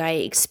childhood, I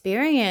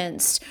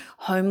experienced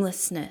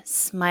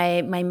homelessness.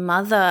 My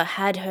mother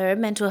had her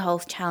mental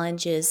health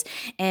challenges,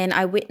 and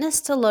I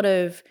witnessed a lot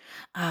of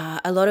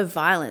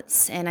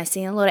violence, and I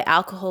seen a lot of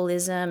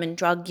alcoholism and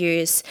drug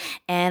use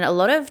and a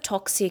lot of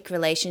toxic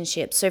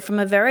relationships. So from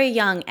a very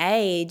young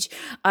age,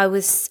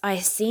 I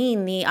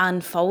seen the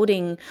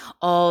unfolding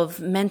of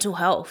mental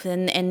health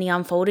and the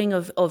unfolding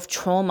of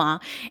trauma,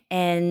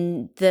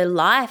 and the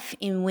life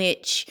in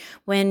which,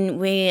 when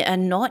we are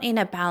not in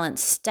a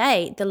balanced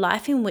state, the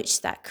life in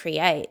which that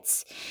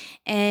creates.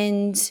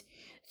 And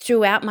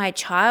throughout my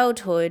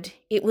childhood,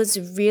 it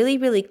was really,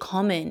 really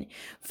common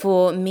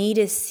for me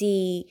to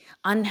see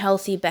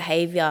unhealthy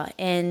behavior,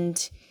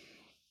 and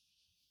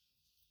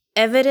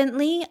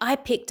evidently I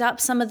picked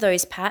up some of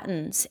those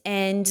patterns.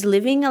 And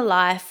living a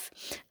life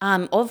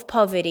of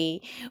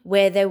poverty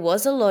where there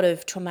was a lot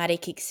of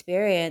traumatic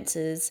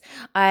experiences,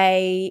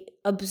 I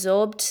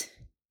absorbed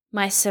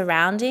my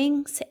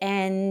surroundings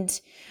and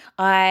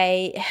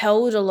I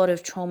held a lot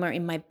of trauma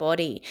in my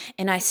body,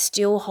 and I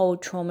still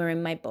hold trauma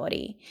in my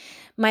body.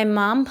 My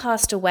mom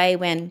passed away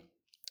when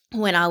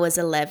I was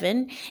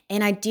 11,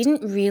 and I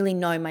didn't really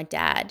know my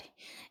dad.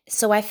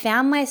 So I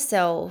found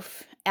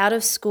myself out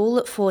of school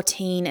at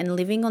 14 and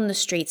living on the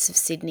streets of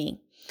Sydney.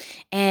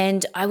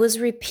 And I was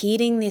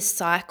repeating this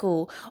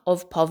cycle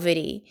of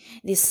poverty,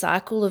 this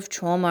cycle of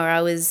trauma.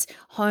 I was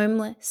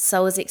homeless, I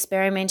was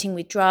experimenting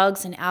with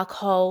drugs and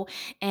alcohol,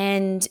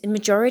 and the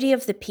majority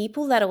of the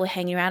people that I was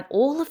hanging around,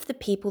 all of the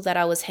people that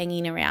I was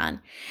hanging around,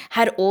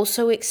 had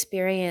also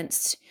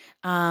experienced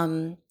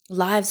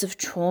lives of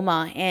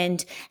trauma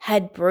and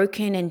had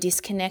broken and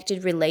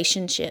disconnected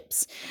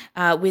relationships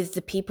with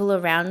the people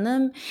around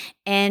them,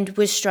 and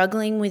were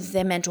struggling with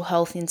their mental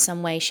health in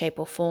some way, shape,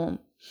 or form.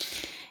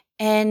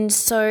 And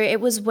so it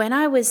was when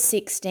I was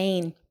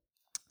 16,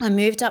 I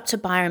moved up to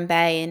Byron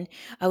Bay, and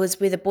I was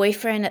with a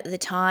boyfriend at the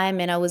time,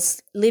 and I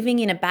was living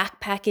in a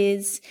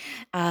backpackers.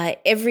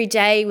 Every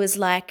day was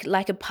like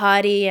a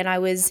party, and I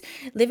was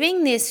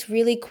living this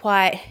really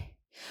quite,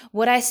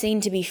 what I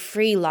seen to be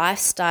free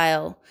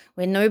lifestyle,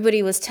 where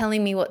nobody was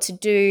telling me what to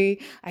do.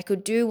 I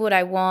could do what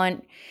I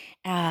want.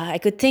 I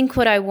could think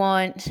what I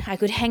want. I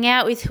could hang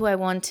out with who I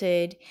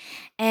wanted.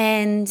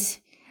 And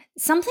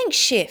something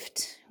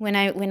shifted when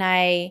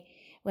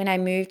I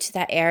moved to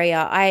that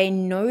area. I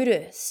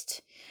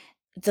noticed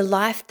the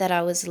life that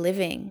I was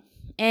living.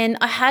 And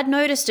I had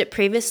noticed it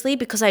previously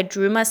because I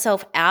drew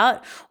myself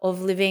out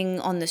of living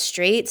on the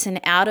streets and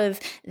out of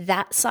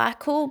that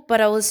cycle,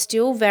 but I was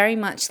still very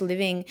much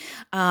living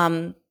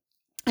a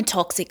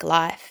toxic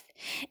life.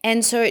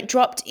 And so it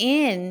dropped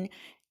in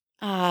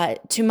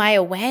to my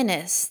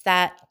awareness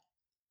that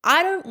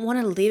I don't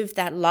want to live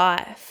that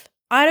life.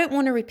 I don't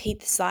want to repeat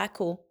the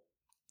cycle.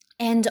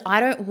 And I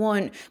don't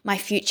want my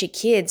future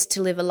kids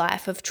to live a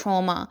life of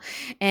trauma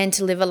and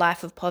to live a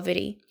life of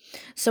poverty.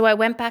 So I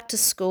went back to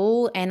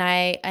school, and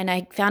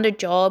I found a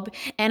job,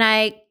 and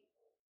I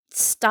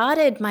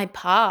started my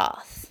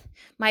path.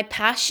 My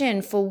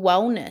passion for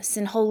wellness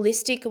and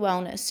holistic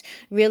wellness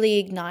really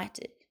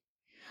ignited.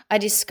 I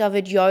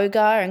discovered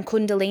yoga and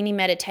Kundalini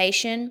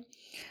meditation.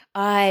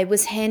 I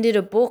was handed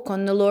a book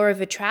on the law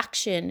of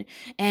attraction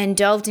and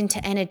delved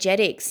into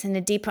energetics and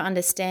a deeper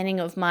understanding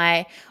of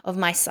my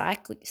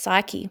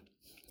psyche.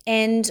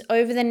 And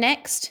over the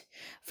next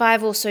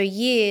 5 or so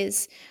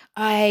years,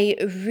 I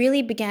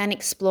really began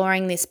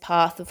exploring this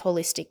path of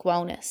holistic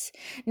wellness.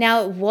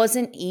 Now, it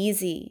wasn't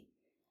easy.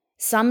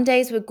 Some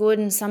days were good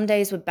and some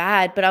days were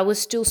bad, but I was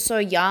still so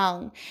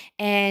young,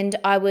 and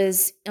I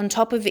was on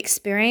top of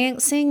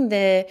experiencing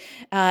the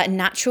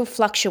natural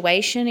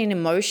fluctuation in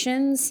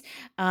emotions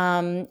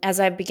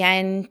as I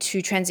began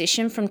to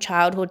transition from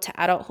childhood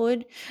to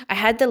adulthood. I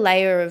had the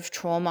layer of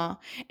trauma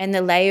and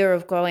the layer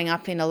of growing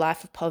up in a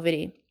life of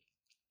poverty.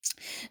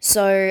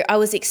 So I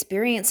was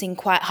experiencing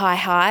quite high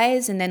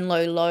highs and then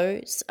low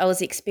lows. I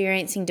was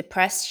experiencing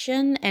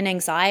depression and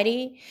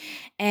anxiety,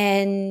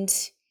 and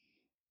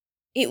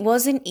it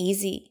wasn't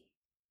easy,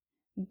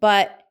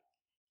 but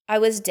I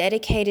was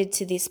dedicated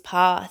to this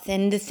path.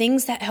 And the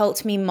things that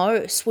helped me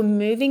most were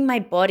moving my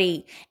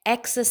body,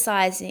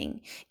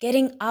 exercising,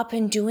 getting up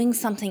and doing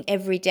something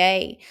every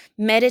day,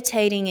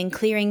 meditating and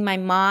clearing my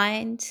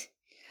mind,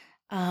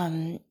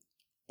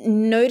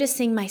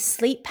 noticing my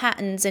sleep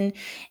patterns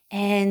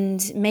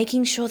and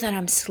making sure that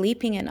I'm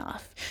sleeping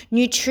enough.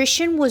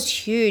 Nutrition was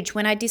huge.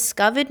 When I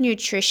discovered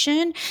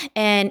nutrition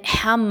and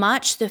how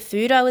much the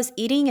food I was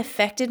eating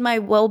affected my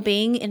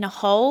well-being in a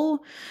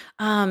whole,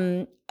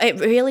 it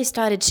really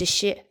started to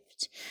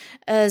shift,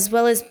 as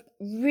well as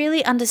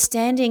really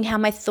understanding how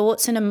my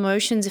thoughts and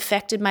emotions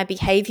affected my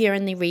behavior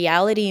and the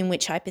reality in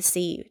which I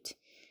perceived.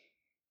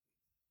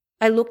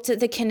 I looked at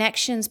the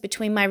connections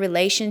between my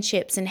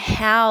relationships and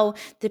how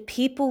the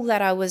people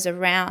that I was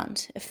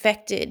around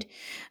affected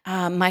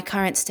my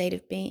current state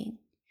of being.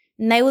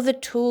 And they were the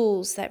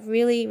tools that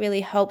really,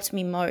 really helped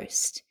me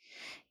most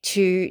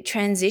to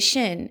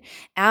transition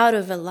out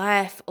of a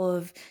life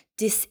of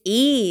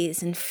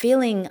dis-ease and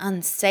feeling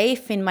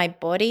unsafe in my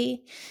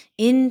body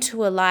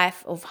into a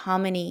life of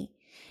harmony.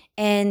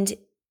 And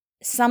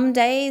some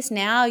days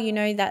now,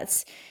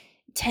 that's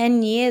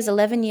 10 years,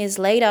 11 years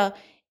later,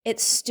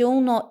 it's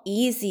still not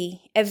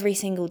easy every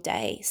single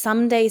day.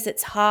 Some days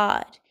it's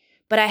hard,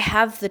 but I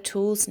have the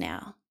tools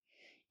now,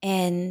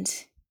 and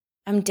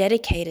I'm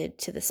dedicated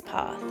to this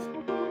path.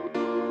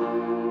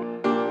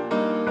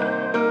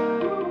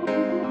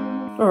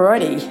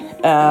 Alrighty,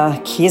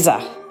 Keza.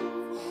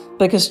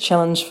 Biggest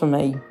challenge for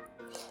me.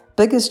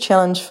 Biggest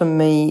challenge for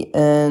me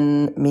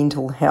in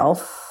mental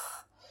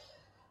health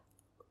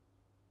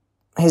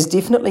has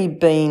definitely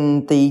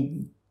been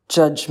the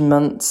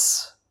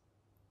judgments,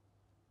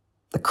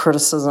 the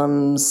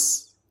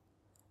criticisms,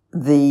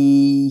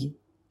 the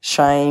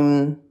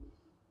shame,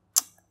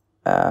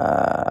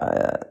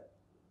 and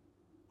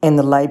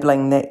the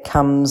labelling that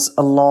comes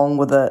along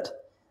with it,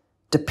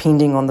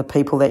 depending on the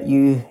people that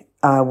you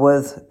are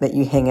with, that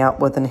you hang out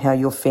with, and how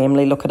your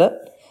family look at it.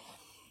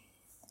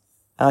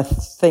 I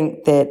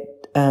think that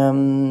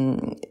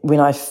when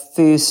I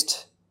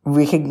first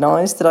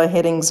recognised that I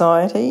had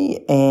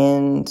anxiety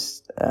and,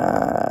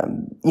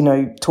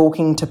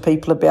 talking to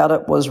people about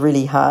it was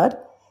really hard,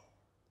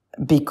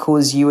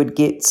 because you would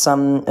get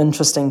some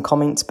interesting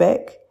comments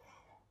back.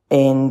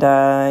 And,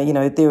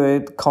 there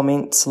were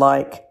comments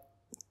like,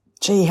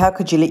 gee, how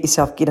could you let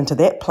yourself get into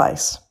that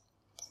place?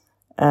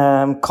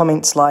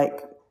 Comments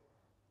like,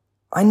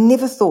 I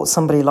never thought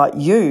somebody like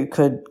you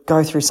could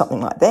go through something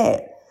like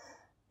that.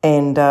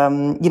 And,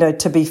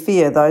 to be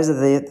fair, those are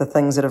the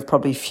things that have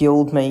probably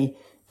fueled me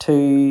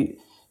to,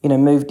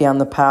 move down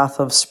the path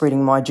of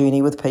spreading my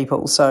journey with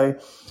people. So,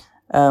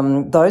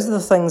 those are the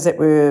things that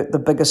were the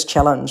biggest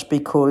challenge,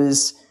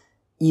 because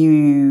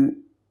you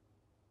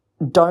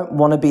don't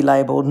want to be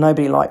labelled.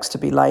 Nobody likes to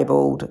be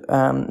labelled.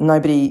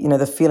 Nobody,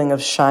 the feeling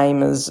of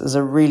shame is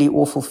a really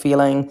awful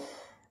feeling.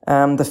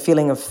 The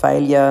feeling of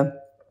failure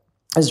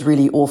is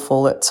really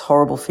awful. It's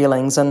horrible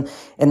feelings. And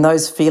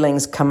those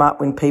feelings come up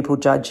when people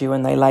judge you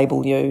and they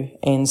label you.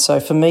 And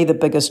so for me, the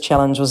biggest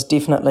challenge was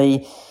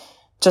definitely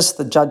just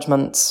the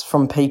judgments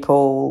from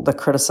people, the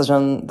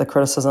criticisms,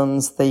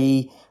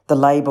 the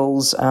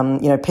labels,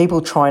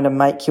 people trying to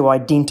make you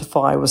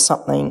identify with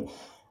something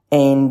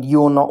and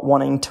you're not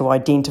wanting to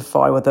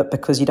identify with it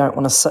because you don't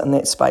want to sit in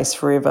that space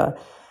forever.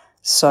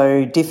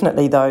 So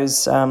definitely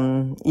those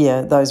were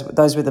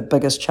the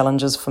biggest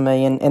challenges for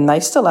me, and they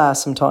still are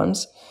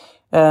sometimes.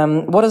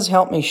 What has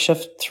helped me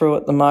shift through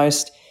it the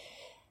most?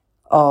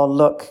 Oh,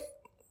 look,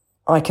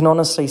 I can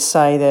honestly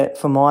say that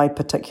for my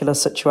particular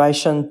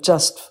situation,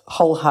 just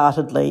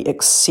wholeheartedly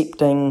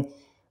accepting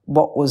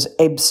what was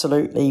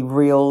absolutely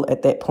real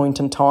at that point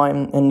in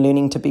time and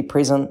learning to be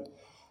present.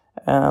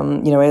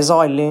 As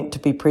I learnt to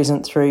be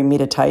present through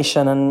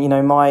meditation, and,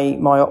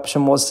 my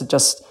option was to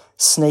just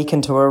sneak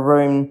into a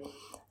room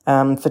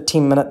for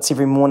 10 minutes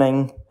every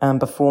morning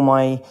before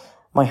my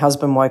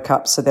husband woke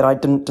up, so that I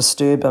didn't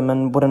disturb him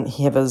and wouldn't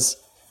have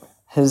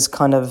his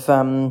kind of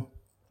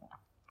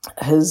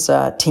his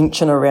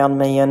tension around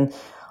me. And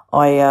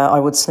I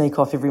would sneak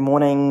off every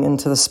morning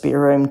into the spare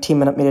room,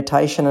 10-minute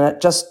meditation, and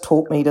it just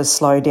taught me to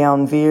slow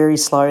down very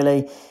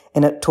slowly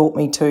and it taught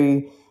me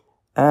to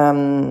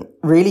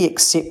really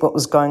accept what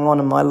was going on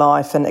in my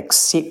life and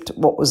accept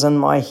what was in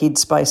my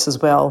headspace as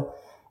well.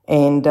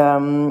 And,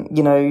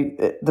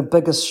 the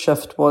biggest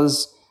shift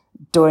was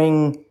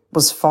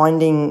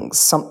finding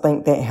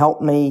something that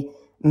helped me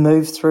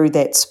move through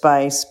that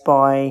space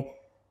by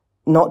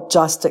not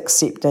just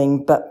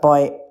accepting, but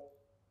by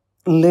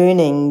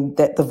learning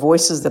that the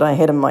voices that I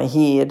had in my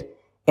head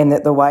and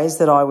that the ways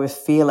that I was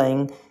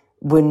feeling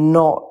were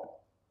not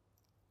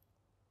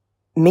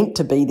meant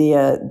to be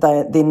there.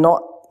 They're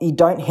not, you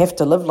don't have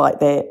to live like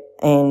that.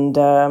 And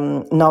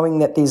knowing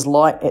that there's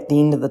light at the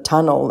end of the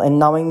tunnel and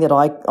knowing that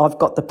I've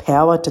got the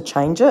power to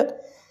change it,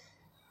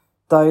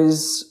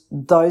 those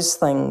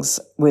things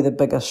were the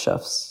biggest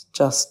shifts.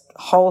 Just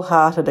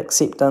wholehearted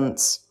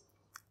acceptance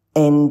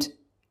and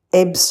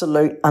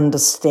absolute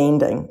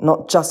understanding,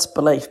 not just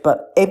belief,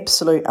 but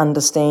absolute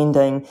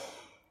understanding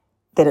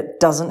that it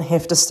doesn't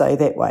have to stay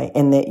that way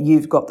and that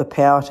you've got the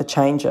power to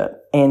change it.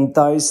 And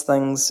those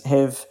things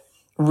have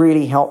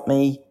really helped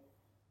me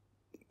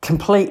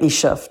completely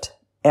shift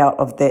out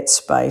of that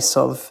space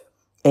of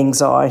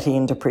anxiety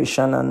and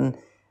depression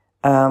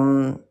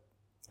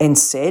and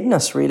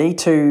sadness, really,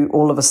 to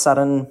all of a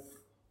sudden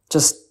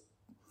just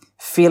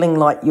feeling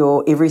like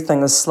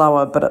everything is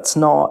slower, but it's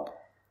not.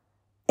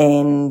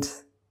 And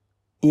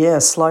yeah,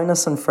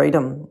 slowness and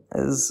freedom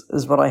is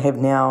what I have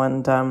now,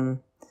 and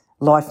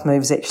life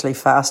moves actually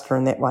faster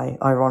in that way,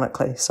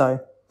 ironically. So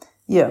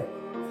yeah.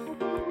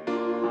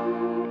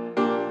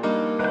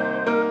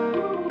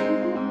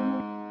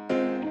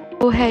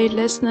 Oh, hey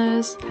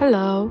listeners,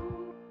 hello.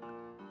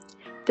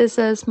 This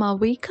is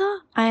Malvika.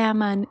 I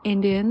am an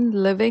Indian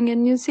living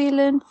in New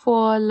Zealand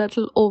for a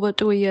little over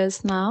 2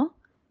 years now.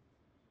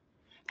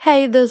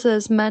 Hey, this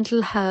is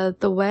Mental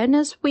Health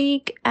Awareness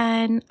Week,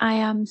 and I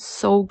am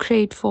so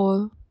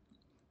grateful.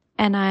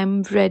 And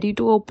I'm ready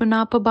to open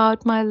up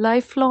about my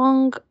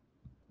lifelong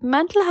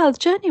mental health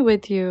journey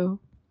with you.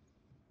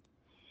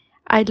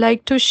 I'd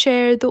like to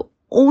share the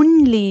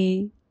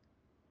only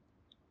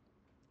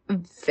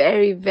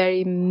very,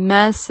 very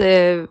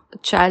massive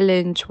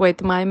challenge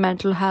with my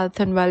mental health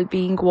and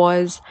well-being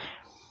was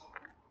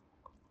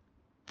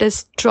the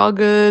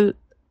struggle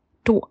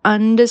to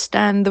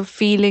understand the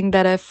feeling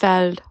that I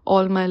felt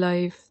all my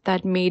life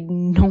that made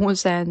no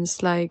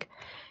sense. Like,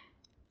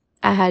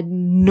 I had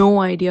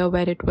no idea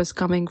where it was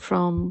coming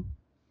from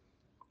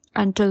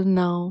until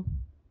now.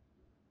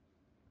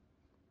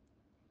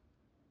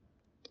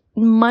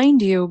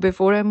 Mind you,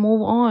 before I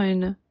move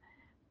on,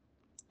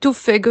 to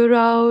figure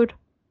out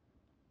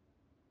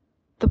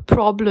the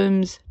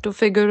problems, to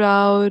figure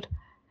out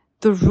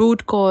the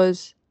root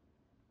cause,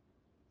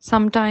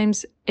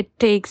 sometimes it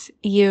takes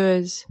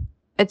years.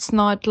 It's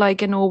not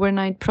like an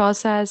overnight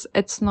process.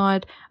 It's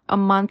not a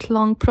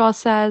month-long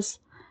process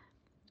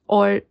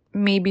or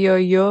maybe a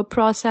year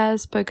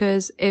process,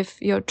 because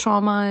if your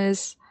trauma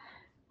is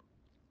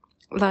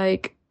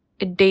like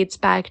it dates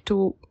back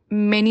to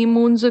many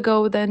moons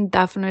ago, then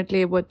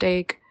definitely it would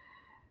take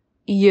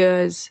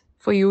years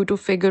for you to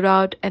figure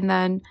out, and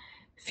then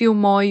few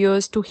more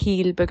years to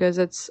heal, because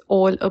it's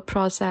all a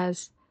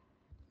process.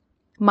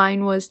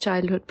 Mine was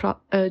childhood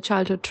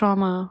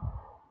trauma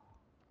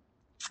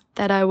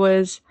that I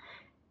was,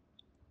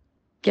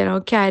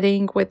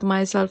 carrying with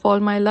myself all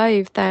my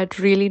life, that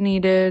really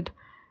needed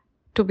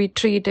to be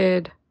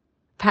treated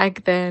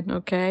back then,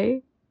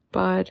 okay?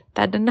 But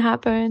that didn't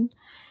happen.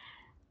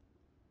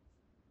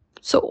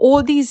 So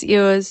all these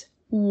years,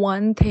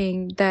 one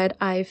thing that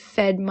I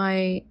fed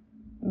my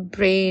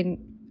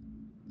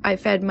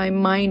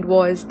mind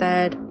was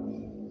that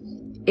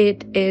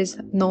it is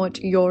not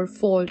your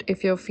fault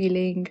if you're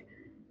feeling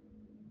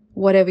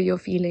whatever you're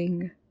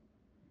feeling.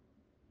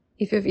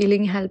 If you're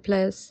feeling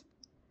helpless,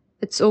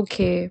 it's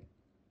okay,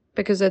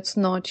 because it's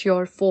not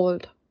your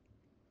fault.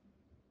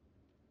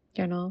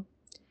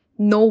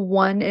 No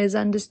one is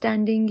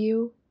understanding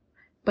you,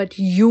 but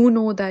you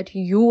know that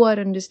you are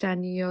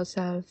understanding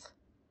yourself,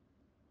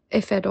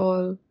 if at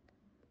all.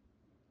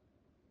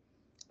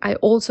 I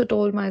also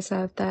told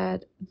myself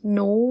that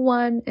no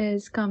one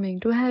is coming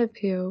to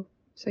help you,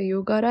 so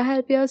you gotta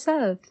help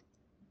yourself,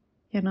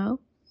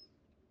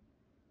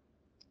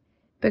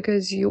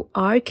 because you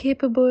are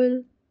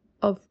capable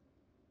of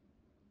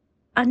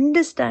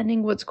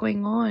understanding what's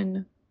going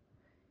on.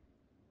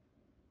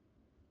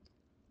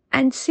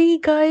 And see,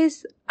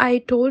 guys, I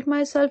told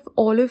myself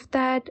all of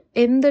that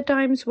in the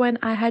times when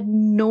I had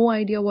no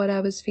idea what I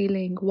was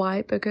feeling.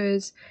 Why?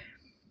 Because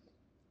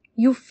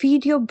you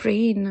feed your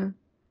brain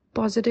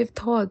positive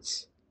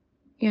thoughts,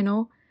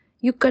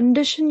 you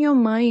condition your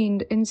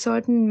mind in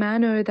certain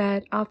manner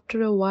that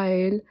after a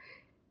while,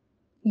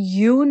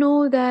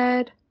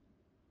 that,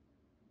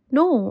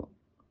 no,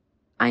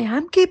 I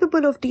am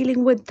capable of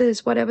dealing with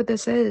this, whatever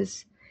this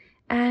is.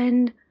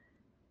 And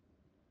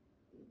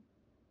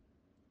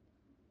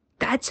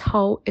that's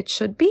how it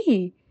should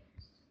be.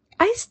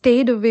 I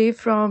stayed away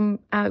from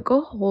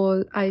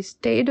alcohol. I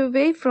stayed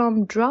away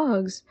from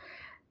drugs.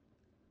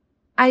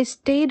 I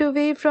stayed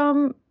away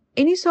from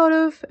any sort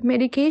of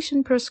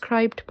medication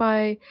prescribed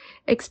by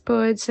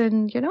experts,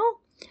 and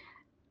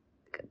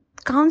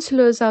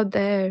counselors out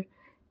there.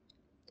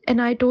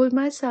 And I told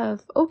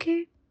myself,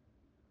 okay,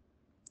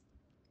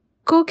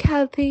 cook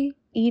healthy,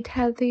 eat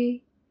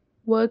healthy,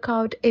 work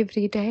out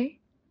every day,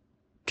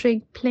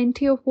 drink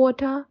plenty of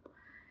water,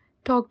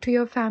 talk to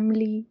your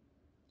family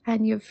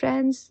and your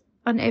friends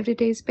on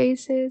everyday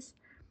basis,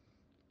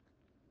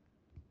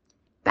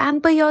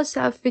 pamper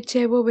yourself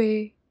whichever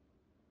way,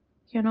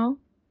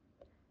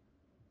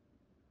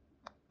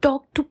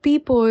 talk to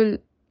people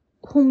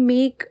who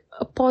make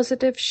a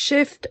positive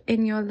shift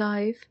in your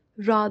life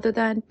rather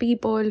than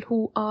people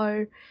who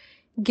are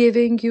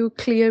giving you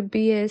clear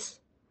BS.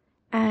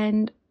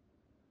 And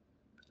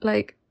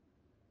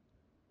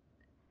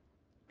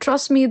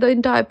trust me, the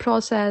entire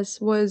process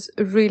was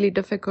really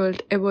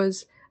difficult. It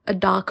was a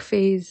dark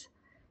phase.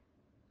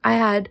 I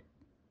had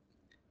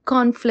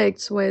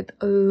conflicts with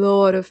a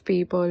lot of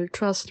people.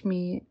 Trust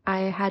me, I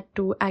had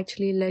to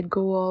actually let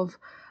go of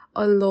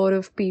a lot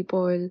of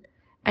people.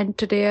 And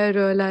today I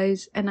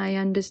realize and I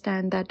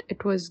understand that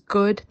it was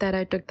good that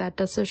I took that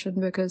decision,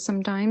 because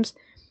sometimes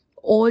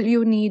all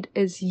you need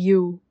is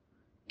you.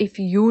 If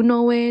you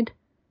know it,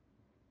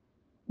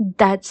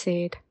 that's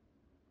it.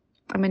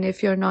 I mean,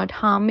 if you're not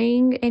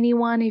harming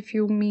anyone, if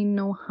you mean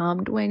no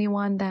harm to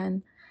anyone,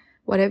 then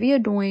whatever you're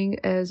doing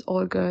is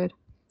all good.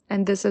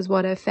 And this is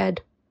what I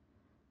fed,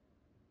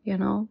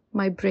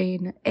 my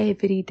brain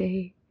every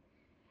day.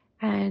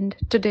 And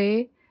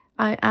today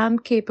I am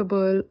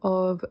capable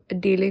of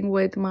dealing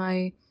with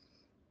my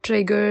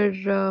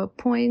trigger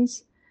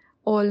points,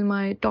 all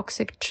my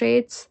toxic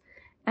traits,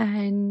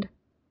 and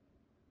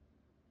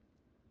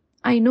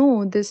I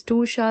know this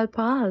too shall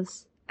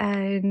pass.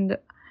 And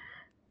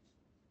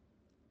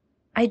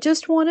I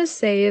just want to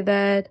say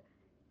that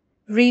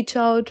reach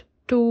out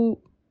to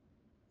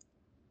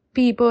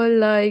people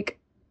like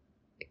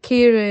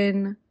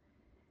Kieran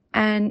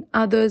and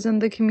others in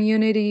the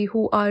community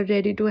who are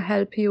ready to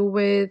help you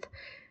with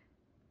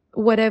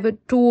whatever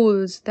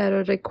tools that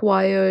are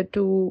required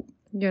to,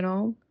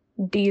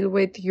 deal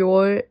with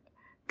your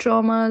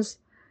traumas,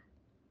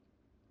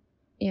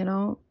 in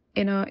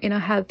a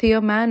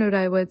healthier manner,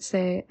 I would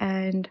say.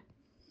 And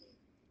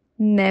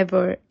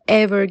never,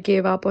 ever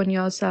give up on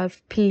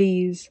yourself,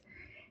 please.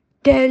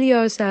 Tell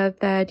yourself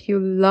that you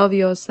love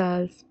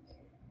yourself.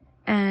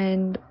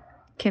 And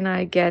can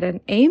I get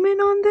an amen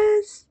on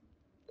this?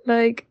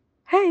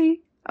 Hey,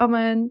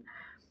 amen.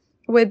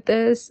 With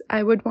this,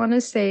 I would want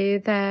to say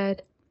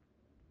that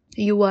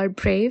you are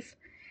brave.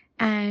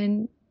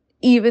 And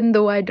even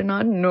though I do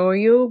not know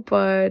you,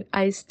 but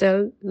I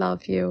still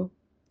love you.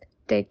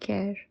 Take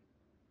care.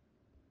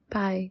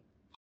 Bye.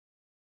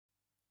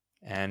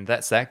 And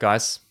that's that,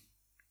 guys.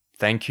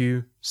 Thank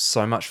you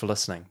so much for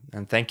listening.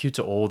 And thank you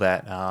to all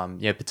that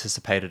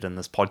participated in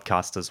this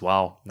podcast as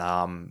well.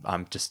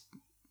 I'm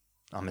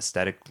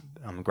ecstatic.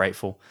 I'm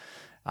grateful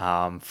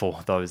for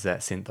those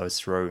that sent those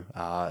through.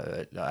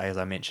 As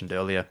I mentioned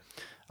earlier,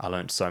 I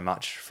learned so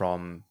much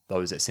from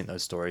those that sent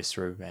those stories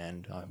through,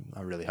 and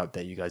I really hope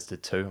that you guys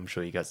did too. I'm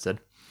sure you guys did.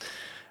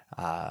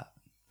 But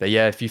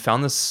yeah, if you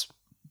found this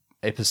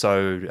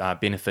episode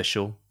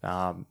beneficial,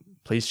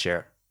 please share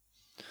it.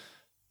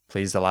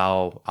 Please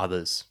allow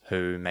others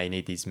who may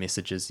need these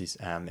messages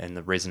and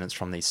the resonance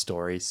from these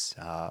stories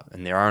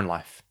in their own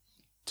life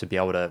to be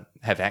able to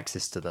have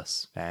access to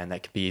this. And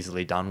that can be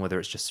easily done, whether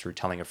it's just through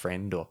telling a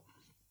friend or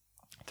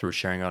through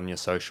sharing it on your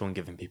social and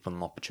giving people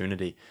an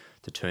opportunity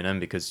to tune in,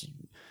 because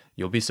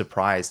you'll be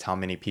surprised how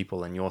many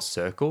people in your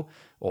circle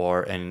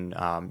or in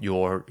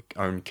your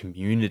own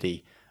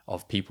community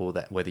of people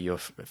that whether you're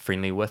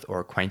friendly with or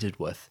acquainted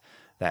with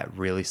that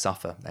really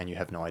suffer, and you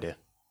have no idea.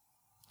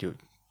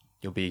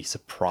 You'll be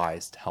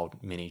surprised how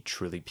many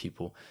truly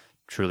people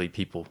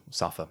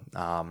suffer.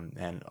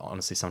 And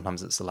honestly,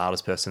 sometimes it's the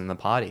loudest person in the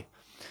party,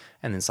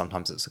 and then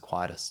sometimes it's the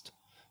quietest.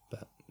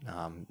 But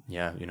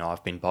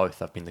I've been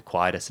both. I've been the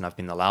quietest and I've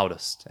been the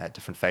loudest at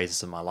different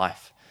phases of my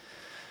life.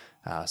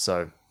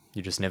 So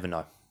you just never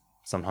know.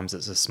 Sometimes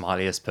it's the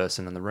smiliest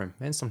person in the room,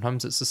 and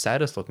sometimes it's the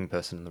saddest looking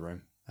person in the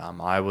room.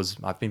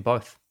 I've been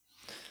both.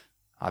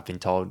 I've been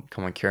told,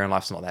 come on, Kieran,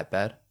 life's not that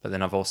bad. But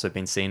then I've also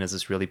been seen as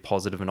this really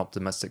positive and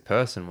optimistic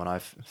person when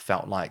I've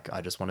felt like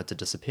I just wanted to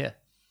disappear.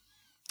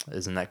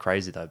 Isn't that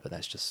crazy though? But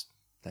that's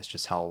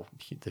just how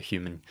the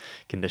human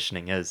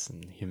conditioning is,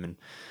 and the human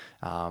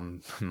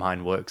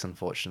mind works,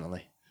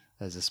 unfortunately.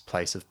 There's this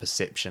place of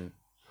perception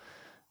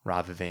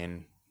rather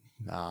than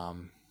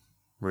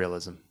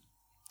realism.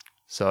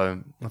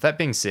 So with that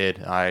being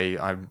said,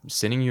 I'm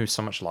sending you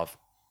so much love.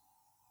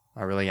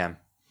 I really am.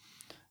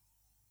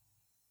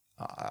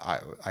 I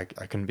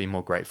couldn't be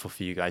more grateful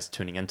for you guys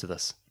tuning into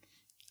this.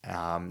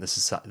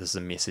 This is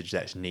a message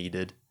that's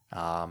needed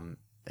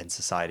in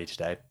society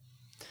today.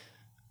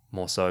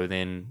 More so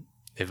than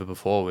ever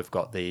before, we've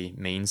got the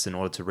means in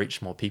order to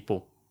reach more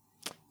people,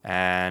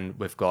 and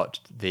we've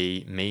got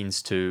the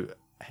means to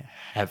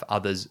have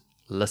others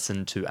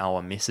listen to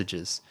our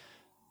messages.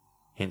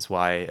 Hence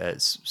why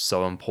it's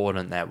so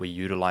important that we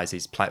utilize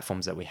these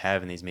platforms that we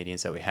have and these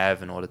mediums that we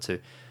have in order to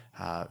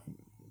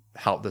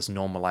help this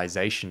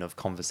normalization of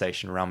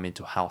conversation around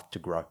mental health to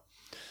grow.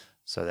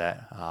 so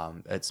that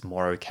it's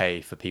more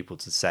okay for people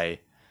to say,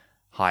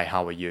 hi,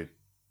 how are you?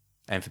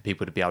 And for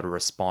people to be able to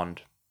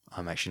respond,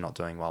 I'm actually not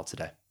doing well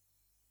today.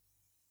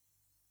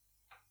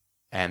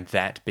 And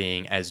that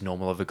being as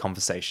normal of a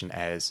conversation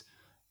as,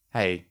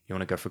 hey, you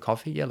want to go for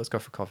coffee? Yeah, let's go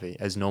for coffee.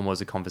 As normal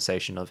as a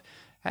conversation of,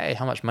 hey,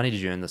 how much money did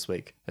you earn this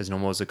week? As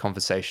normal as a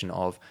conversation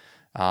of,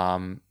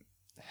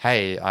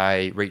 hey,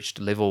 I reached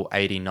level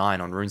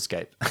 89 on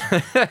RuneScape.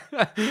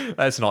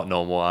 That's not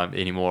normal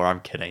anymore. I'm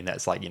kidding.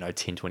 That's like,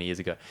 10, 20 years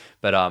ago.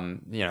 But,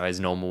 as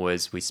normal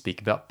as we speak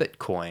about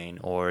Bitcoin,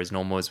 or as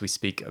normal as we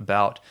speak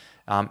about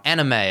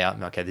anime.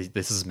 Okay,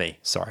 this is me.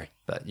 Sorry.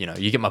 But,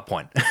 you get my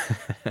point.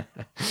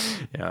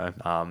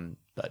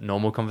 But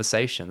normal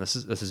conversation. This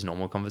is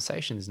normal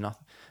conversation. There's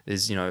nothing.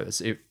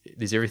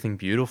 There's everything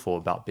beautiful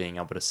about being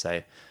able to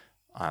say,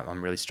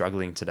 I'm really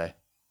struggling today.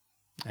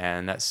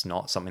 And that's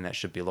not something that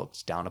should be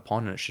looked down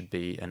upon, and it should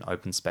be an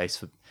open space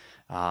for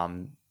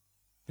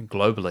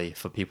globally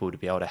for people to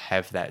be able to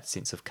have that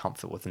sense of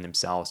comfort within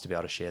themselves to be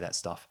able to share that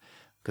stuff,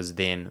 because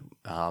then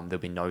there'll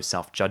be no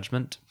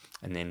self-judgment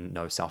and then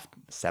no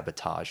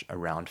self-sabotage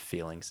around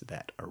feelings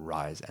that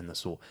arise, and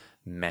this will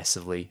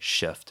massively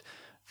shift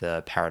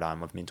the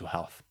paradigm of mental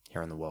health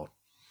here in the world.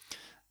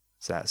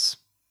 So that's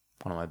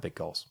one of my big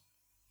goals,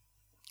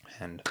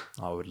 and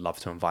I would love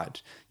to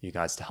invite you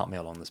guys to help me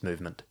along this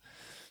movement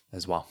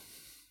as well.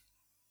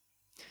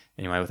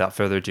 Anyway, without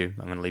further ado,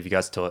 I'm going to leave you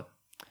guys to it.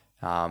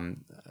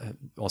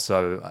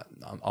 Also,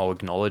 I'll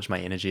acknowledge my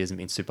energy hasn't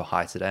been super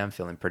high today. I'm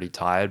feeling pretty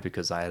tired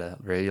because I had a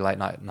very late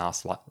night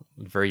last night.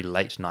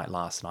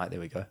 There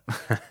we go.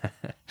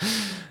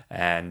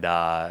 And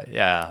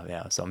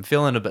so I'm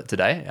feeling a bit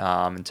today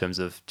in terms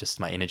of just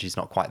my energy's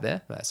not quite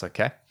there. But that's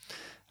okay.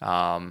 So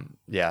I'm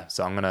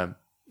gonna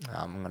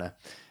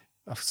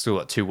I've still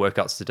got 2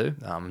 workouts to do.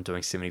 I'm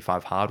doing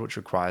 75 hard, which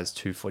requires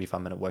 2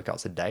 45-minute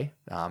workouts a day.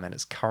 And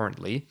it's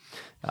currently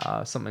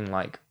something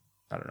like,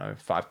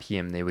 5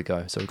 p.m. There we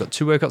go. So we've got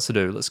 2 workouts to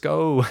do. Let's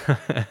go.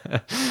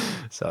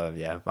 So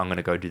yeah, I'm going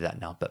to go do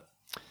that now. But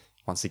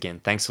once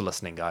again, thanks for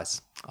listening,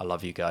 guys. I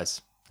love you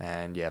guys.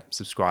 And yeah,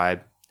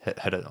 subscribe, hit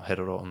it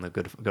on the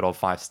good old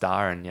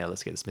 5-star. And yeah,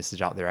 let's get this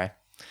message out there, eh?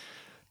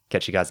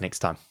 Catch you guys next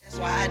time. That's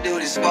why I do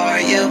this for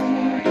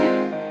you.